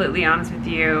I'll be completely honest with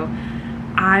you,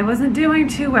 I wasn't doing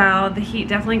too well. The heat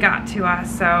definitely got to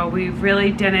us, so we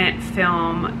really didn't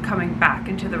film coming back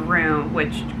into the room,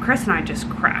 which Chris and I just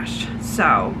crashed.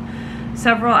 So,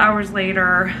 several hours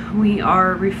later, we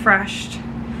are refreshed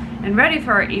and ready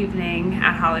for our evening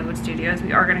at Hollywood Studios.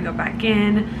 We are gonna go back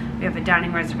in. We have a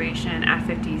dining reservation at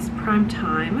 50's prime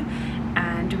time,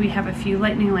 and we have a few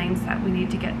lightning lanes that we need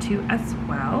to get to as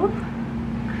well.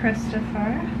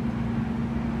 Christopher,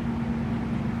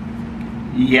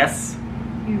 Yes,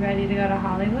 you ready to go to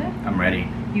Hollywood? I'm ready.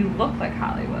 You look like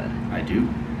Hollywood. I do.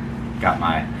 Got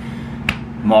my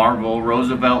Marvel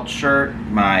Roosevelt shirt,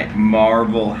 my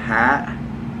Marvel hat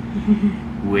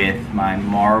with my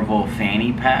Marvel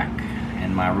fanny pack,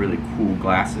 and my really cool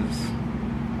glasses.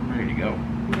 I'm ready to go.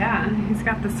 Yeah, he's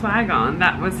got the swag on.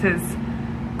 That was his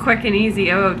quick and easy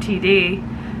OOTD.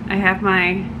 I have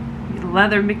my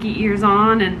leather Mickey ears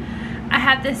on, and I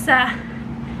have this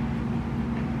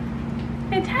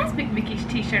fantastic Mickey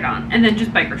t-shirt on, and then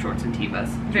just biker shorts and Tevas.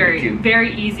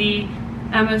 Very easy.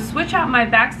 I'm gonna switch out my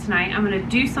bags tonight. I'm gonna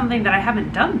do something that I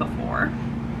haven't done before.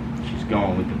 She's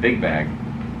going with the big bag.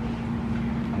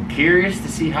 I'm curious to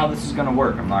see how this is gonna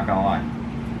work, I'm not gonna lie.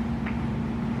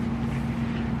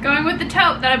 Going with the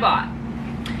tote that I bought.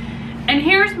 And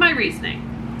here's my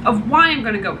reasoning of why I'm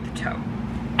gonna go with the tote.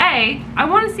 A, I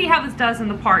wanna see how this does in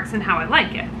the parks and how I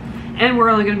like it. And we're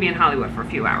only gonna be in Hollywood for a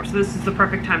few hours, so this is the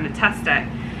perfect time to test it.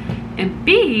 And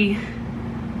B,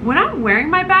 when I'm wearing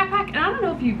my backpack, and I don't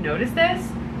know if you've noticed this,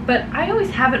 but I always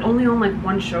have it only on like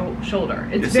one shoulder.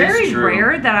 It's very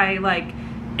rare that I like,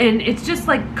 and it's just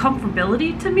like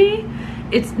comfortability to me.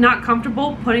 It's not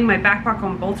comfortable putting my backpack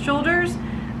on both shoulders.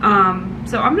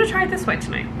 So I'm gonna try it this way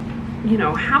tonight. You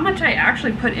know, how much I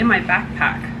actually put in my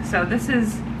backpack. So this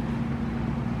is,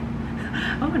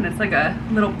 oh, and it's like a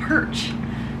little perch.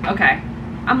 Okay,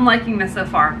 I'm liking this so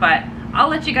far, but I'll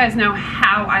let you guys know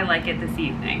how I like it this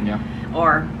evening. Yeah.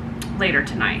 Or later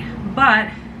tonight. But,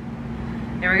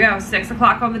 here we go, 6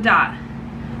 o'clock on the dot.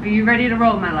 Are you ready to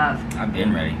roll, my love? I've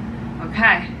been ready.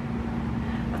 Okay,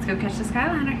 let's go catch the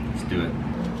Skyliner. Let's do it.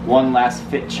 One last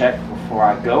fit check before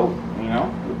I go, you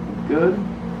know, good.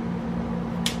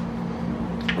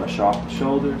 Brush off the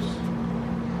shoulders.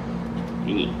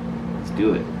 Hey, let's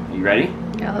do it. Are you ready?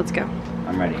 Yeah, let's go.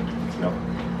 I'm ready. Let's go.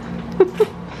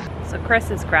 So Chris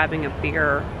is grabbing a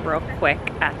beer real quick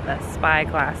at the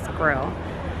Spyglass Grill.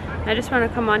 I just want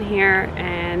to come on here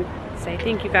and say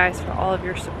thank you guys for all of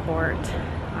your support.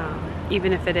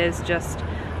 Even if it is just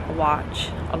a watch,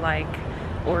 a like,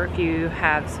 or if you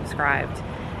have subscribed.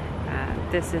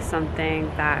 This is something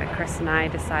that Chris and I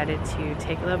decided to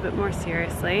take a little bit more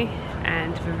seriously,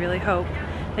 and we really hope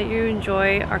that you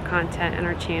enjoy our content and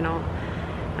our channel.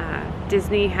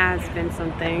 Disney has been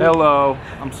something. Hello.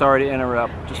 I'm sorry to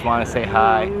interrupt. Just want to say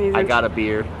hi. I got a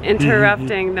beer.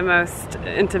 Interrupting the most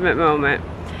intimate moment.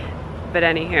 But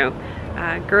anywho,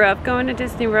 grew up going to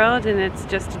Disney World, and it's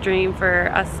just a dream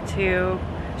for us to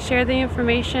share the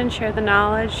information, share the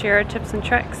knowledge, share our tips and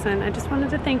tricks, and I just wanted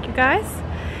to thank you guys.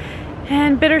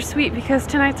 And bittersweet because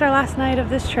tonight's our last night of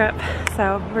this trip,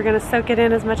 so we're gonna soak it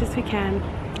in as much as we can.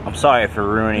 I'm sorry for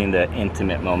ruining the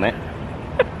intimate moment.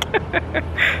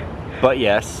 But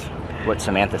yes, what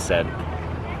Samantha said.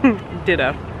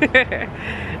 Ditto.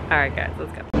 Alright guys,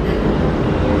 let's go.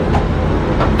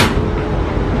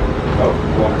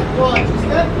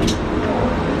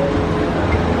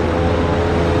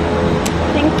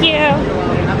 Thank you.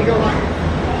 Have a good one.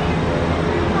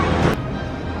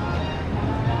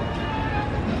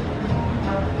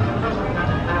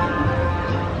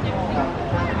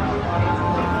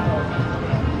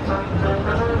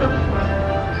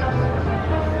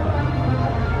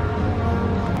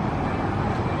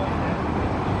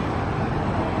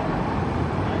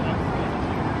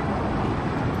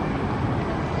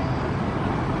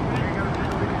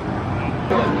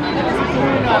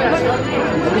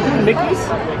 Are we doing Mickey's?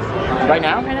 Right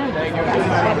now?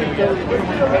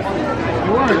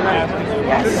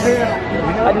 Yes.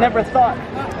 I never thought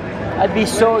I'd be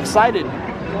so excited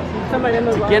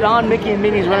to get on Mickey and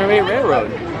Minnie's Runaway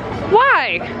Railroad.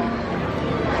 Why?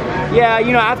 Yeah,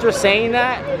 you know, after saying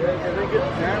that, I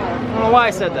don't know why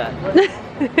I said that.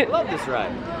 I love this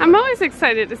ride. I'm always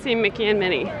excited to see Mickey and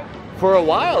Minnie. For a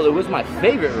while, it was my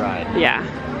favorite ride. Yeah.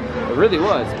 It really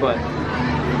was, but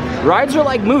rides are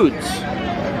like moods.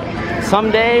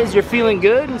 Some days you're feeling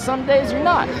good and some days you're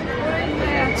not.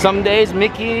 Some days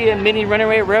Mickey and Minnie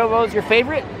Runaway Railroad's your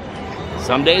favorite.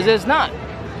 Some days it's not.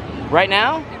 Right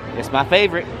now, it's my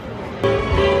favorite.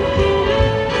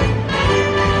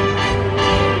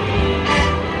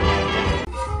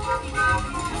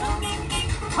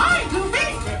 Hi,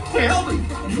 Goofy! Well,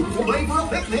 beautiful day for a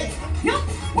picnic. Yep,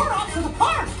 we're off to the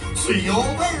park. See you all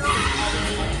there.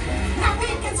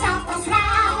 Nothing can stop us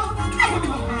now. I don't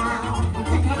know how.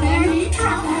 Pick up any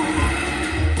trouble.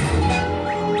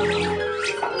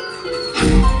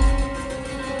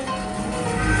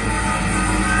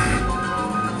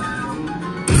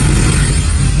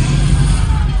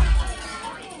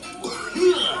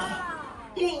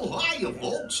 Oh, hiya,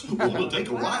 folks. Want to take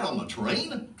a ride on the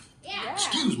train? Yeah.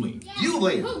 Excuse me, you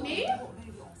there. Who, me?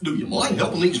 Do you mind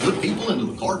helping these good people into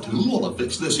the cartoon while I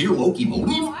fix this here locomotive?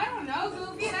 Oh, I don't know,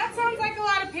 Goofy. That sounds like a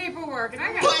lot of paperwork, and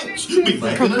I got Thanks. Be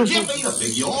back in a jiffy to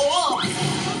pick you all up.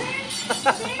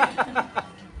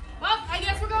 Well, I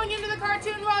guess we're going into the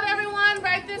cartoon world, everyone.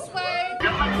 Right this way. There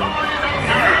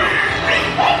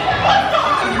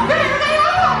they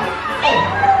are!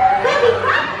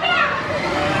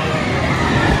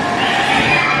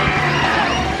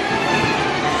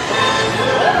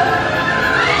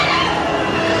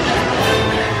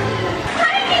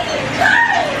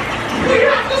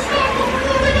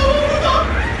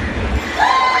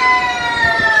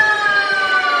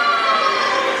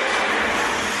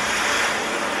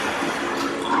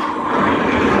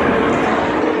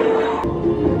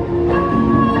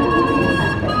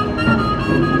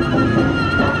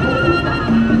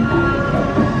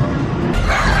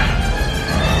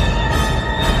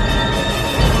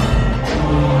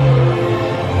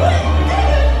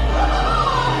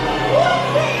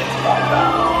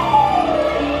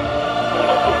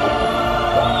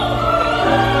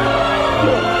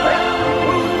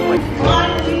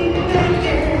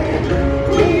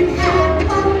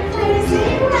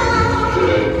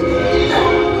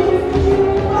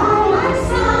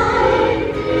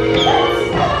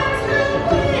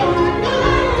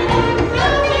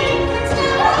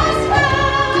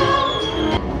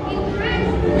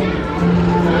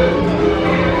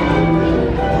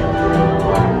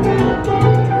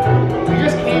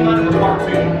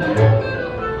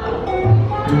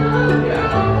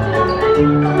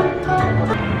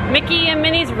 Mickey and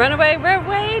Minnie's Runaway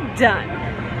Railway done.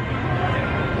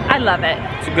 I love it.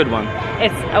 It's a good one.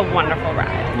 It's a wonderful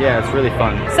ride. Yeah, it's really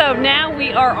fun. So now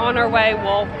we are on our way,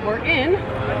 well, we're in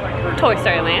Toy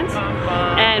Story Land,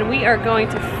 and we are going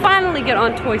to finally get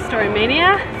on Toy Story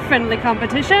Mania, friendly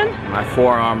competition. My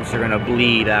forearms are gonna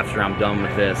bleed after I'm done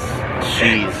with this.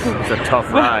 Jeez, it's a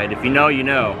tough ride. If you know, you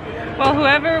know. Well,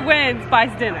 whoever wins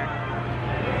buys dinner.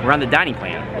 We're on the dining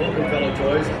plan. Welcome, fellow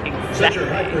toys. Set your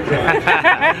hyper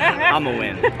I'm a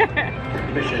win.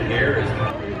 Mission here is.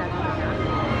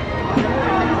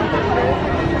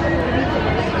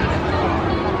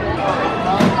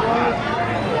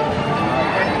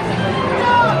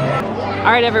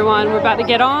 All right, everyone, we're about to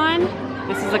get on.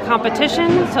 This is a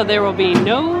competition, so there will be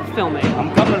no filming.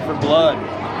 I'm coming for blood.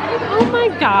 Oh my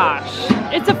gosh.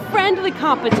 It's a friendly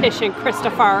competition,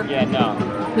 Christopher. Yeah, no.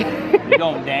 We're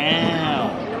going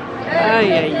down.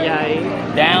 Ay, ay,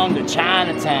 ay. Down to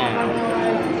Chinatown.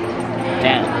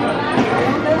 10.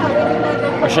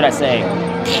 Or should I say,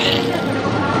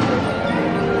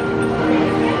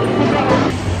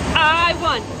 I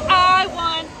won, I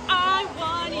won, I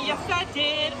won, yes I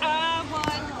did, I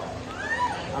won.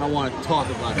 I don't want to talk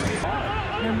about it.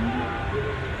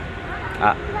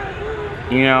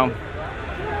 You know,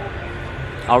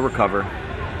 I'll recover.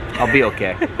 I'll be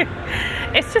okay.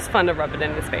 It's just fun to rub it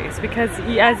in his face because,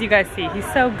 as you guys see, he's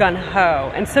so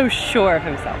gung-ho and so sure of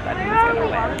himself that he was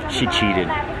going to win. She cheated.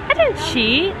 I didn't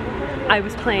cheat. I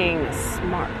was playing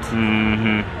smart.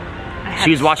 Mm-hmm.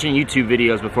 She was watching YouTube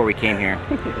videos before we came here.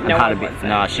 No, how to be.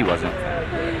 No, she wasn't.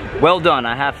 Well done.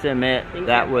 I have to admit,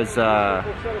 that was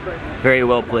very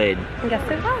well played. Yes,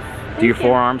 it was. Do your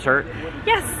forearms hurt?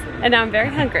 Yes, and now I'm very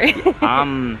hungry.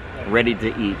 I'm ready to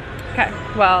eat. Okay,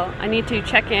 well, I need to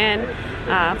check in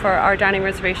for our dining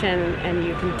reservation, and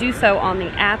you can do so on the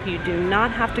app. You do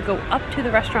not have to go up to the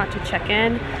restaurant to check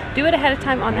in. Do it ahead of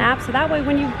time on the app, so that way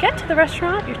when you get to the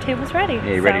restaurant, your table's ready.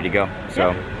 Yeah, you're ready to go.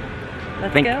 So,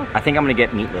 let's go. I think I'm gonna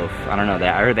get meatloaf. I don't know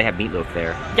that. I heard they have meatloaf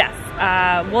there. Yes,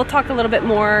 we'll talk a little bit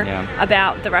more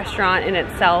about the restaurant in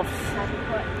itself.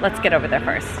 Let's get over there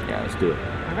first. Yeah, let's do it.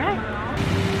 All right.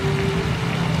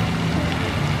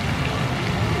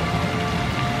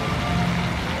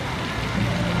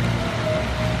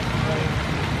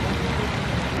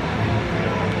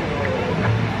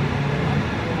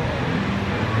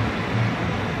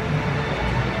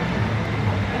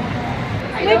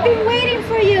 We've been waiting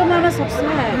for you. Mama's upset.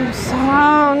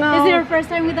 Oh no. Is it your first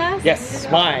time with us? Yes,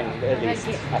 mine at least.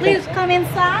 Please come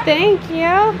inside. Thank you.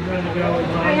 Are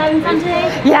you having fun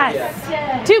today?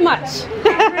 Yes. Too much.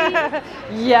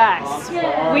 Yes.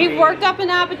 We've worked up an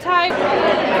appetite. Okay.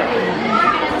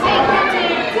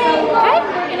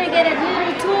 We're gonna get a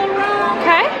little tour around.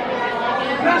 Okay.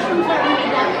 Restrooms are in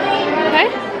that way. Okay.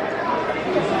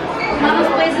 Mama's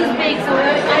place is big, so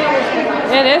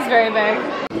it is very big.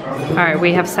 All right,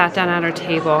 we have sat down at our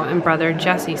table, and brother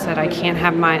Jesse said I can't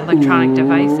have my electronic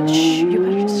device. Shh, you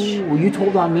better. Shh. Well, you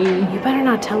told on me. You better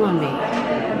not tell on me.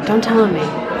 Don't tell on me.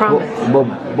 Promise. Well,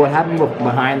 what happened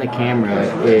behind the camera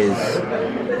is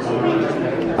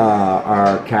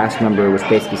our cast member was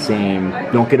basically saying,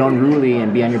 "Don't get unruly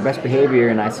and be on your best behavior."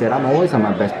 And I said, "I'm always on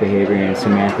my best behavior." And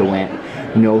Samantha went,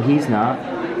 "No, he's not."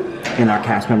 And our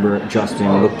cast member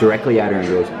Justin looked directly at her and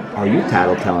goes, "Are you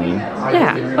tattletelling?"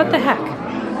 Yeah. What the heck?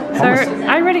 Sir,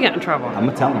 I already got in trouble. I'm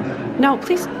gonna tell him. No,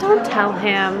 please don't tell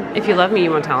him. If you love me, you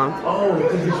won't tell him. Oh,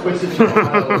 because you switched it.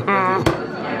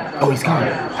 Oh, he's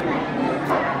coming.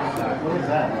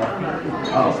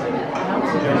 Oh.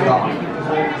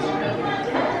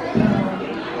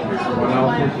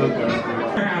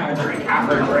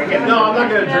 No, I'm not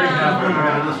gonna drink that.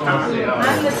 I just want to see.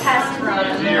 I'm the test run.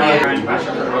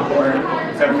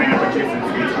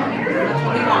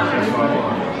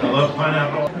 I love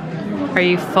pineapple. Are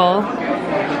you full?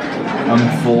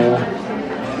 I'm full.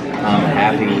 I'm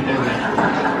happy.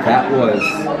 That was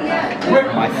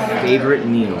my favorite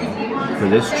meal for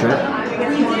this trip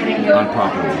on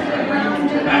property.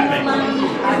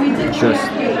 Just,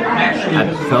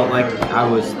 I felt like I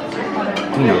was,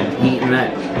 you know, eating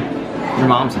at your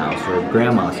mom's house or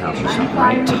grandma's house or something,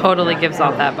 right? Totally gives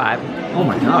off that vibe. Oh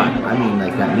my god, I mean,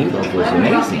 like, that meatloaf was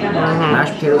amazing.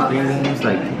 Mashed potatoes, green beans,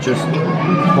 like, just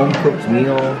home-cooked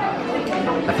meal.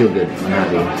 I feel good. I'm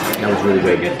happy. That was really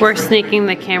great. We're sneaking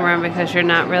the camera because you're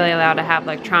not really allowed to have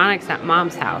electronics at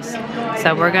mom's house.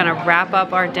 So we're gonna wrap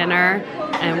up our dinner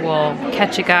and we'll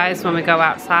catch you guys when we go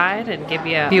outside and give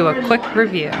you a quick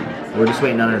review. We're just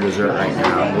waiting on our dessert right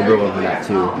now. We'll go over that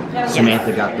too. Yes.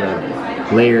 Samantha got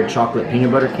the layered chocolate peanut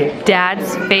butter cake.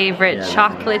 Dad's favorite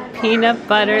chocolate peanut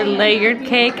butter layered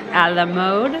cake a la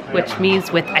mode, which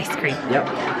means with ice cream. Yep.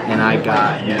 And I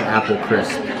got an apple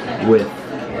crisp with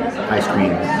ice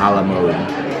cream a la mode.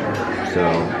 So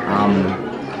I'm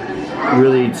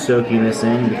really soaking this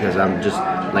in because I'm just,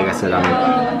 like I said,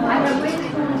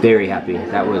 I'm very happy.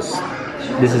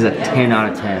 This is a 10 out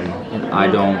of 10 and I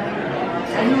don't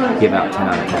give out 10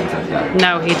 out of 10s like that.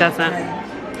 No, he doesn't.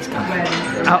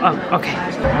 Oh, okay.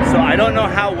 So I don't know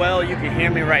how well you can hear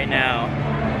me right now.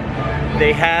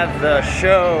 They have the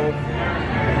show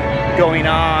going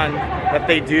on that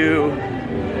they do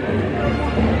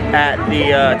at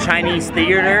the Chinese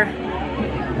theater,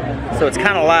 so it's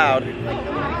kind of loud,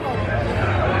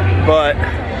 but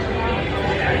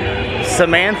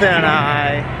Samantha and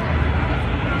I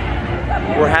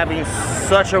were having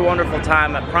such a wonderful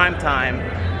time at prime time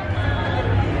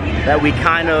that we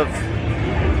kind of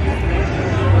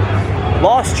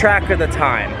lost track of the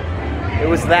time. It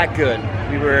was that good.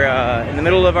 We were in the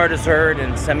middle of our dessert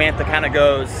and Samantha kind of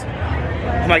goes,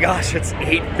 "Oh my gosh, it's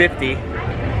 8:50.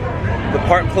 the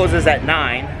park closes at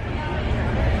 9,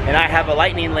 and I have a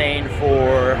lightning lane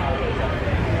for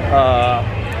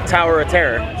Tower of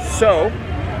Terror. So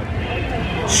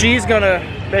she's gonna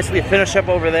basically finish up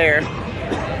over there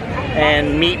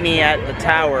and meet me at the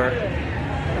tower,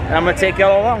 and I'm gonna take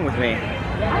y'all along with me.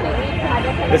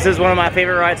 This is one of my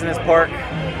favorite rides in this park.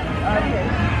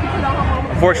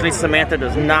 Unfortunately, Samantha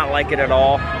does not like it at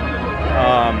all,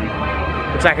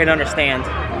 which I can understand.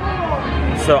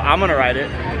 So I'm gonna ride it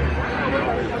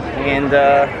and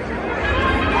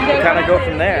kind of go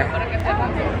from there.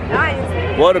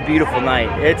 What a beautiful night.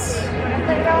 It's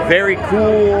very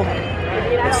cool.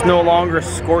 It's no longer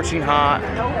scorching hot.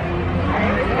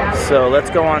 So let's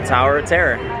go on Tower of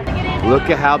Terror. Look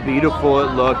at how beautiful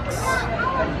it looks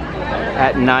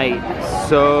at night.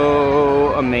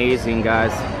 So amazing,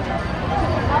 guys.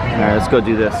 All right, let's go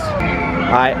do this.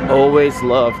 I always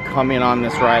love coming on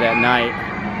this ride at night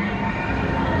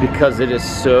because it is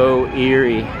so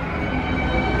eerie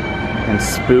and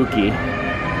spooky.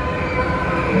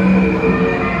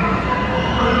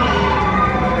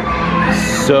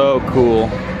 So cool.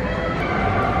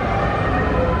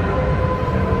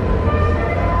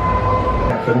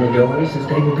 From the doors as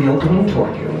they will be opening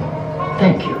toward you.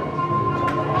 Thank you.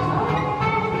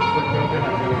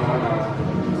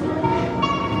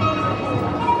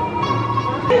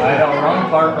 I don't wrong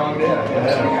park, wrong day.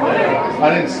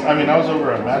 I mean, I was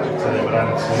over at Magic today, but I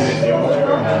didn't see it.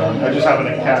 I just happened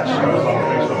to catch it on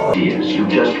Facebook. Yes, you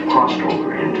just crossed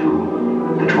over into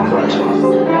the Twilight Zone.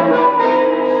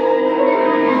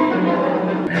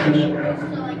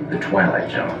 The Twilight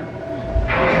Zone.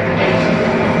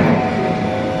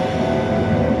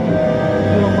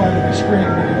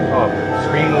 Oh,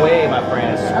 scream away, my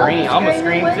friend. Scream. I'm gonna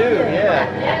scream too, yeah.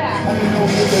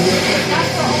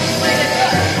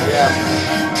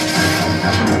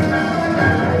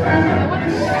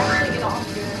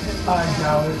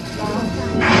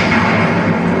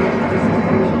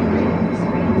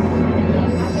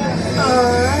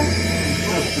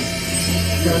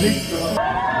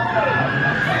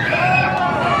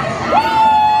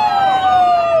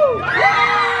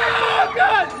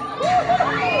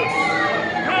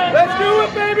 Let's do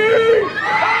it, baby!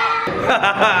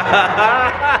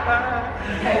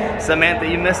 Samantha,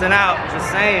 you missing out, just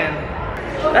saying.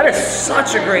 That is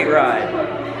such a great ride.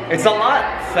 It's a lot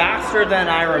faster than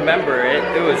I remember.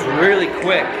 It was really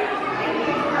quick.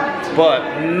 But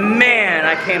man,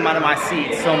 I came out of my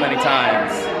seat so many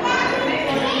times.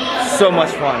 So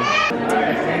much fun.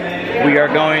 We are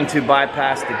going to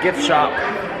bypass the gift shop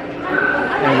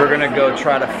and we're gonna go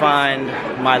try to find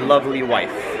my lovely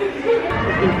wife.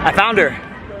 I found her.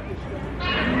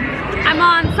 I'm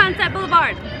on Sunset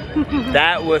Boulevard.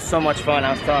 That was so much fun.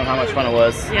 I was telling him how much fun it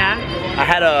was. Yeah. I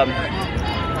had a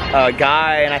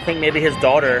guy and I think maybe his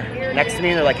daughter next to me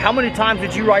and they're like, how many times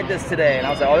did you ride this today? And I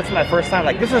was like, oh, this is my first time.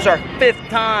 Like, this is our 5th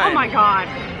time. Oh my God.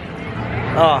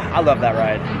 Oh, I love that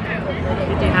ride.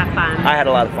 Did you have fun? I had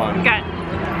a lot of fun. Good.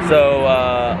 So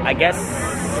I guess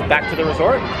back to the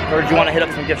resort? Or do you want to hit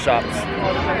up some gift shops?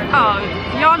 Oh,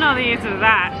 y'all know the answer to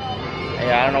that.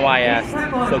 Yeah, I don't know why I asked.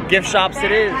 So gift shops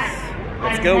it is.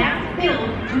 Let's go.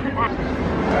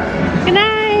 Good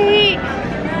night.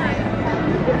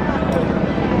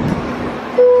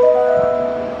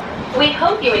 We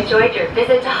hope you enjoyed your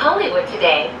visit to Hollywood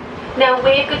today. Now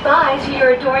wave goodbye to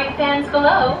your adoring fans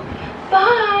below.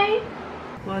 Bye!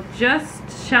 Well,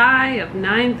 just shy of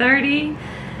 9:30,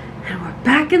 and we're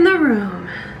back in the room.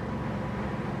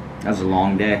 That was a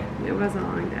long day. It was a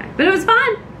long day, but it was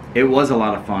fun. It was a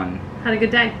lot of fun. Had a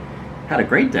good day. Had a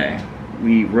great day.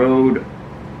 We rode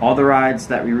all the rides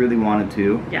that we really wanted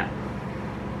to. Yeah.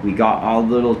 We got all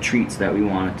the little treats that we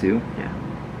wanted to. Yeah.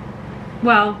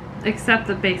 Well, except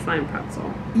the baseline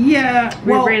pretzel. Yeah.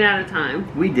 We ran out of time.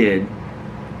 We did.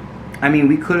 I mean,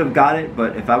 we could have got it,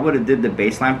 but if I would have did the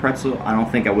baseline pretzel, I don't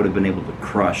think I would have been able to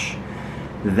crush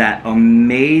that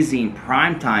amazing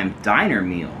primetime diner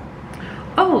meal.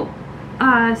 Oh,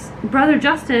 Brother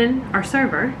Justin, our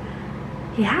server,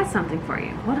 he has something for you.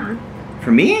 Hold on.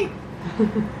 For me?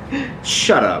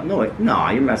 Shut up. No,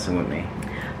 you're messing with me.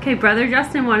 Okay, Brother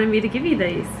Justin wanted me to give you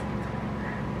these.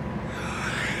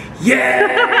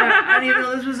 Yeah! I didn't even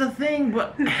know this was a thing,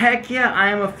 but heck yeah, I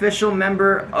am official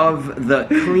member of the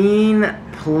Clean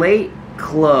Plate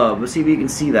Club. Let's see if you can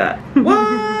see that.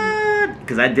 What?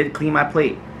 Because I did clean my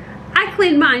plate. I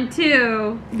cleaned mine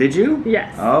too. Did you?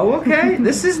 Yes. Oh, okay.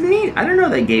 This is neat. I didn't know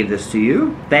they gave this to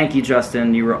you. Thank you,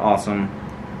 Justin. You were awesome.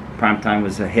 Primetime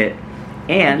was a hit.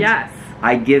 And yes,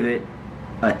 I give it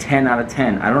a 10 out of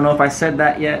 10. I don't know if I said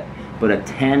that yet, but a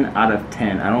 10 out of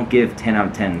 10. I don't give 10 out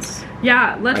of 10s.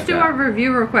 Yeah, let's like do that. our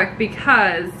review real quick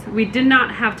because we did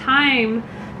not have time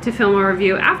to film a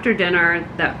review after dinner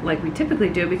that like we typically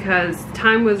do because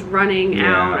time was running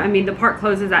out. I mean, the park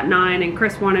closes at 9 and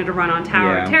Chris wanted to run on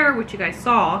Tower of Terror, which you guys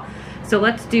saw. So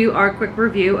let's do our quick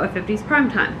review of 50's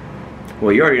Primetime.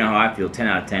 Well, you already know how I feel, 10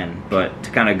 out of 10. But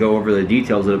to kind of go over the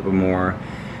details a little bit more,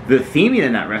 the theming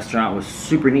in that restaurant was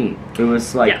super neat. It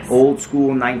was like old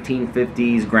school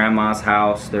 1950s grandma's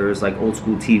house. There was like old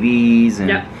school TVs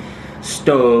and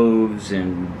stoves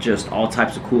and just all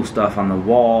types of cool stuff on the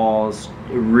walls.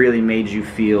 It really made you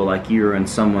feel like you were in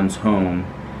someone's home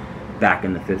back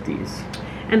in the 50s.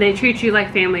 And they treat you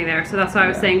like family there. So that's why I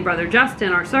was saying Brother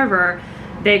Justin, our server,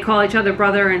 they call each other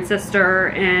brother and sister,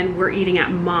 and we're eating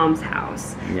at Mom's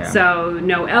house. So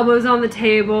no elbows on the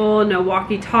table, no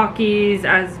walkie-talkies,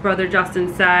 as Brother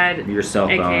Justin said. Your cell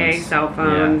phones. AKA cell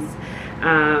phones.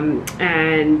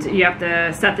 And you have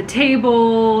to set the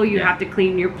table, you have to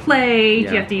clean your plate,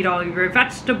 you have to eat all of your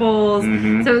vegetables.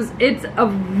 So it's a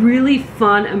really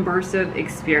fun, immersive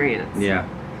experience. Yeah,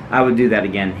 I would do that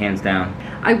again, hands down.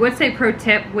 I would say pro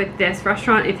tip with this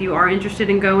restaurant, if you are interested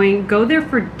in going, go there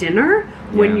for dinner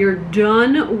when you're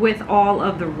done with all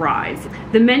of the rides.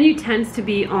 The menu tends to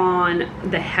be on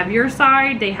the heavier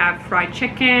side. They have fried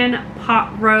chicken,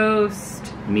 pot roast,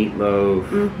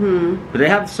 meatloaf. But they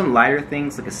have some lighter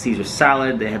things like a Caesar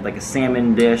salad. They had like a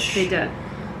salmon dish. They did.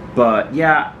 But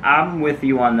yeah, I'm with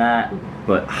you on that.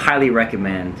 But highly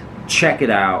recommend. Check it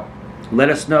out. Let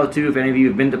us know too if any of you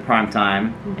have been to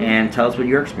Primetime and tell us what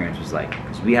your experience was like,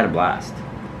 because we had a blast.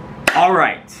 All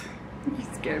right. You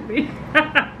scared me.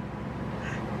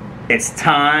 It's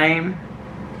time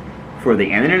for the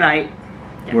end of the night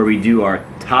where we do our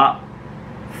top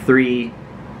 3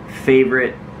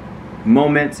 favorite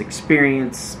moments,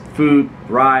 experience, food,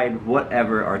 ride,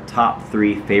 whatever, our top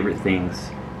 3 favorite things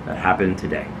that happened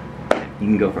today. You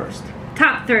can go first.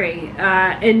 Top 3,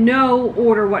 in no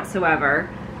order whatsoever.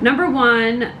 Number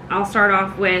 1, I'll start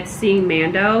off with seeing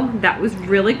Mando. That was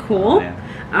really cool.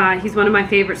 He's one of my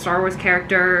favorite Star Wars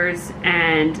characters,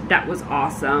 and that was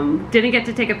awesome. Didn't get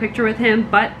to take a picture with him,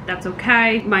 but that's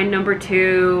okay. My number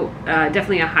 2,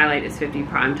 definitely a highlight, is 50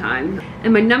 Primetime.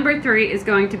 And my number 3 is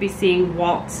going to be seeing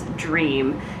Walt's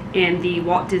Dream in the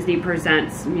Walt Disney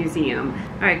Presents Museum.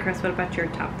 All right, Chris, what about your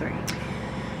top 3?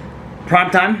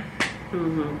 Primetime.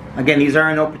 Again, these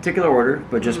are in no particular order,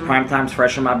 but just Primetime's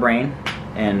fresh in my brain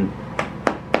and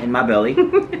in my belly.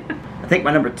 I think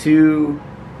my number 2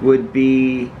 would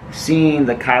be seeing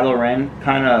the Kylo Ren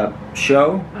kind of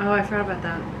show. Oh, I forgot about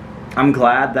that. I'm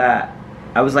glad that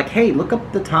I was like, hey, look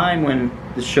up the time when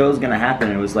the show's gonna happen,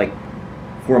 and it was like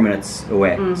 4 minutes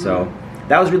away. So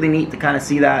that was really neat to kind of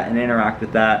see that and interact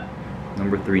with that.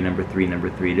 Number 3, number 3, number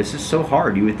 3. This is so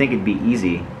hard. You would think it'd be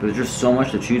easy, but there's just so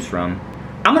much to choose from.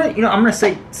 I'm gonna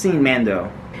say seeing Mando.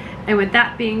 And with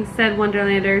that being said,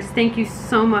 Wonderlanders, thank you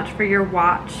so much for your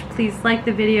watch. Please like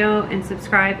the video and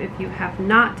subscribe if you have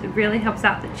not. It really helps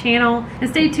out the channel. And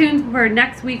stay tuned for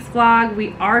next week's vlog.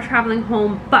 We are traveling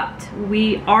home, but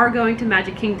we are going to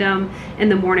Magic Kingdom in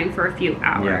the morning for a few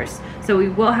hours. So we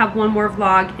will have one more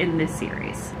vlog in this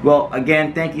series. Well,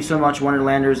 again, thank you so much,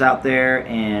 Wonderlanders out there,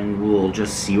 and we'll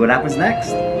just see what happens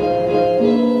next.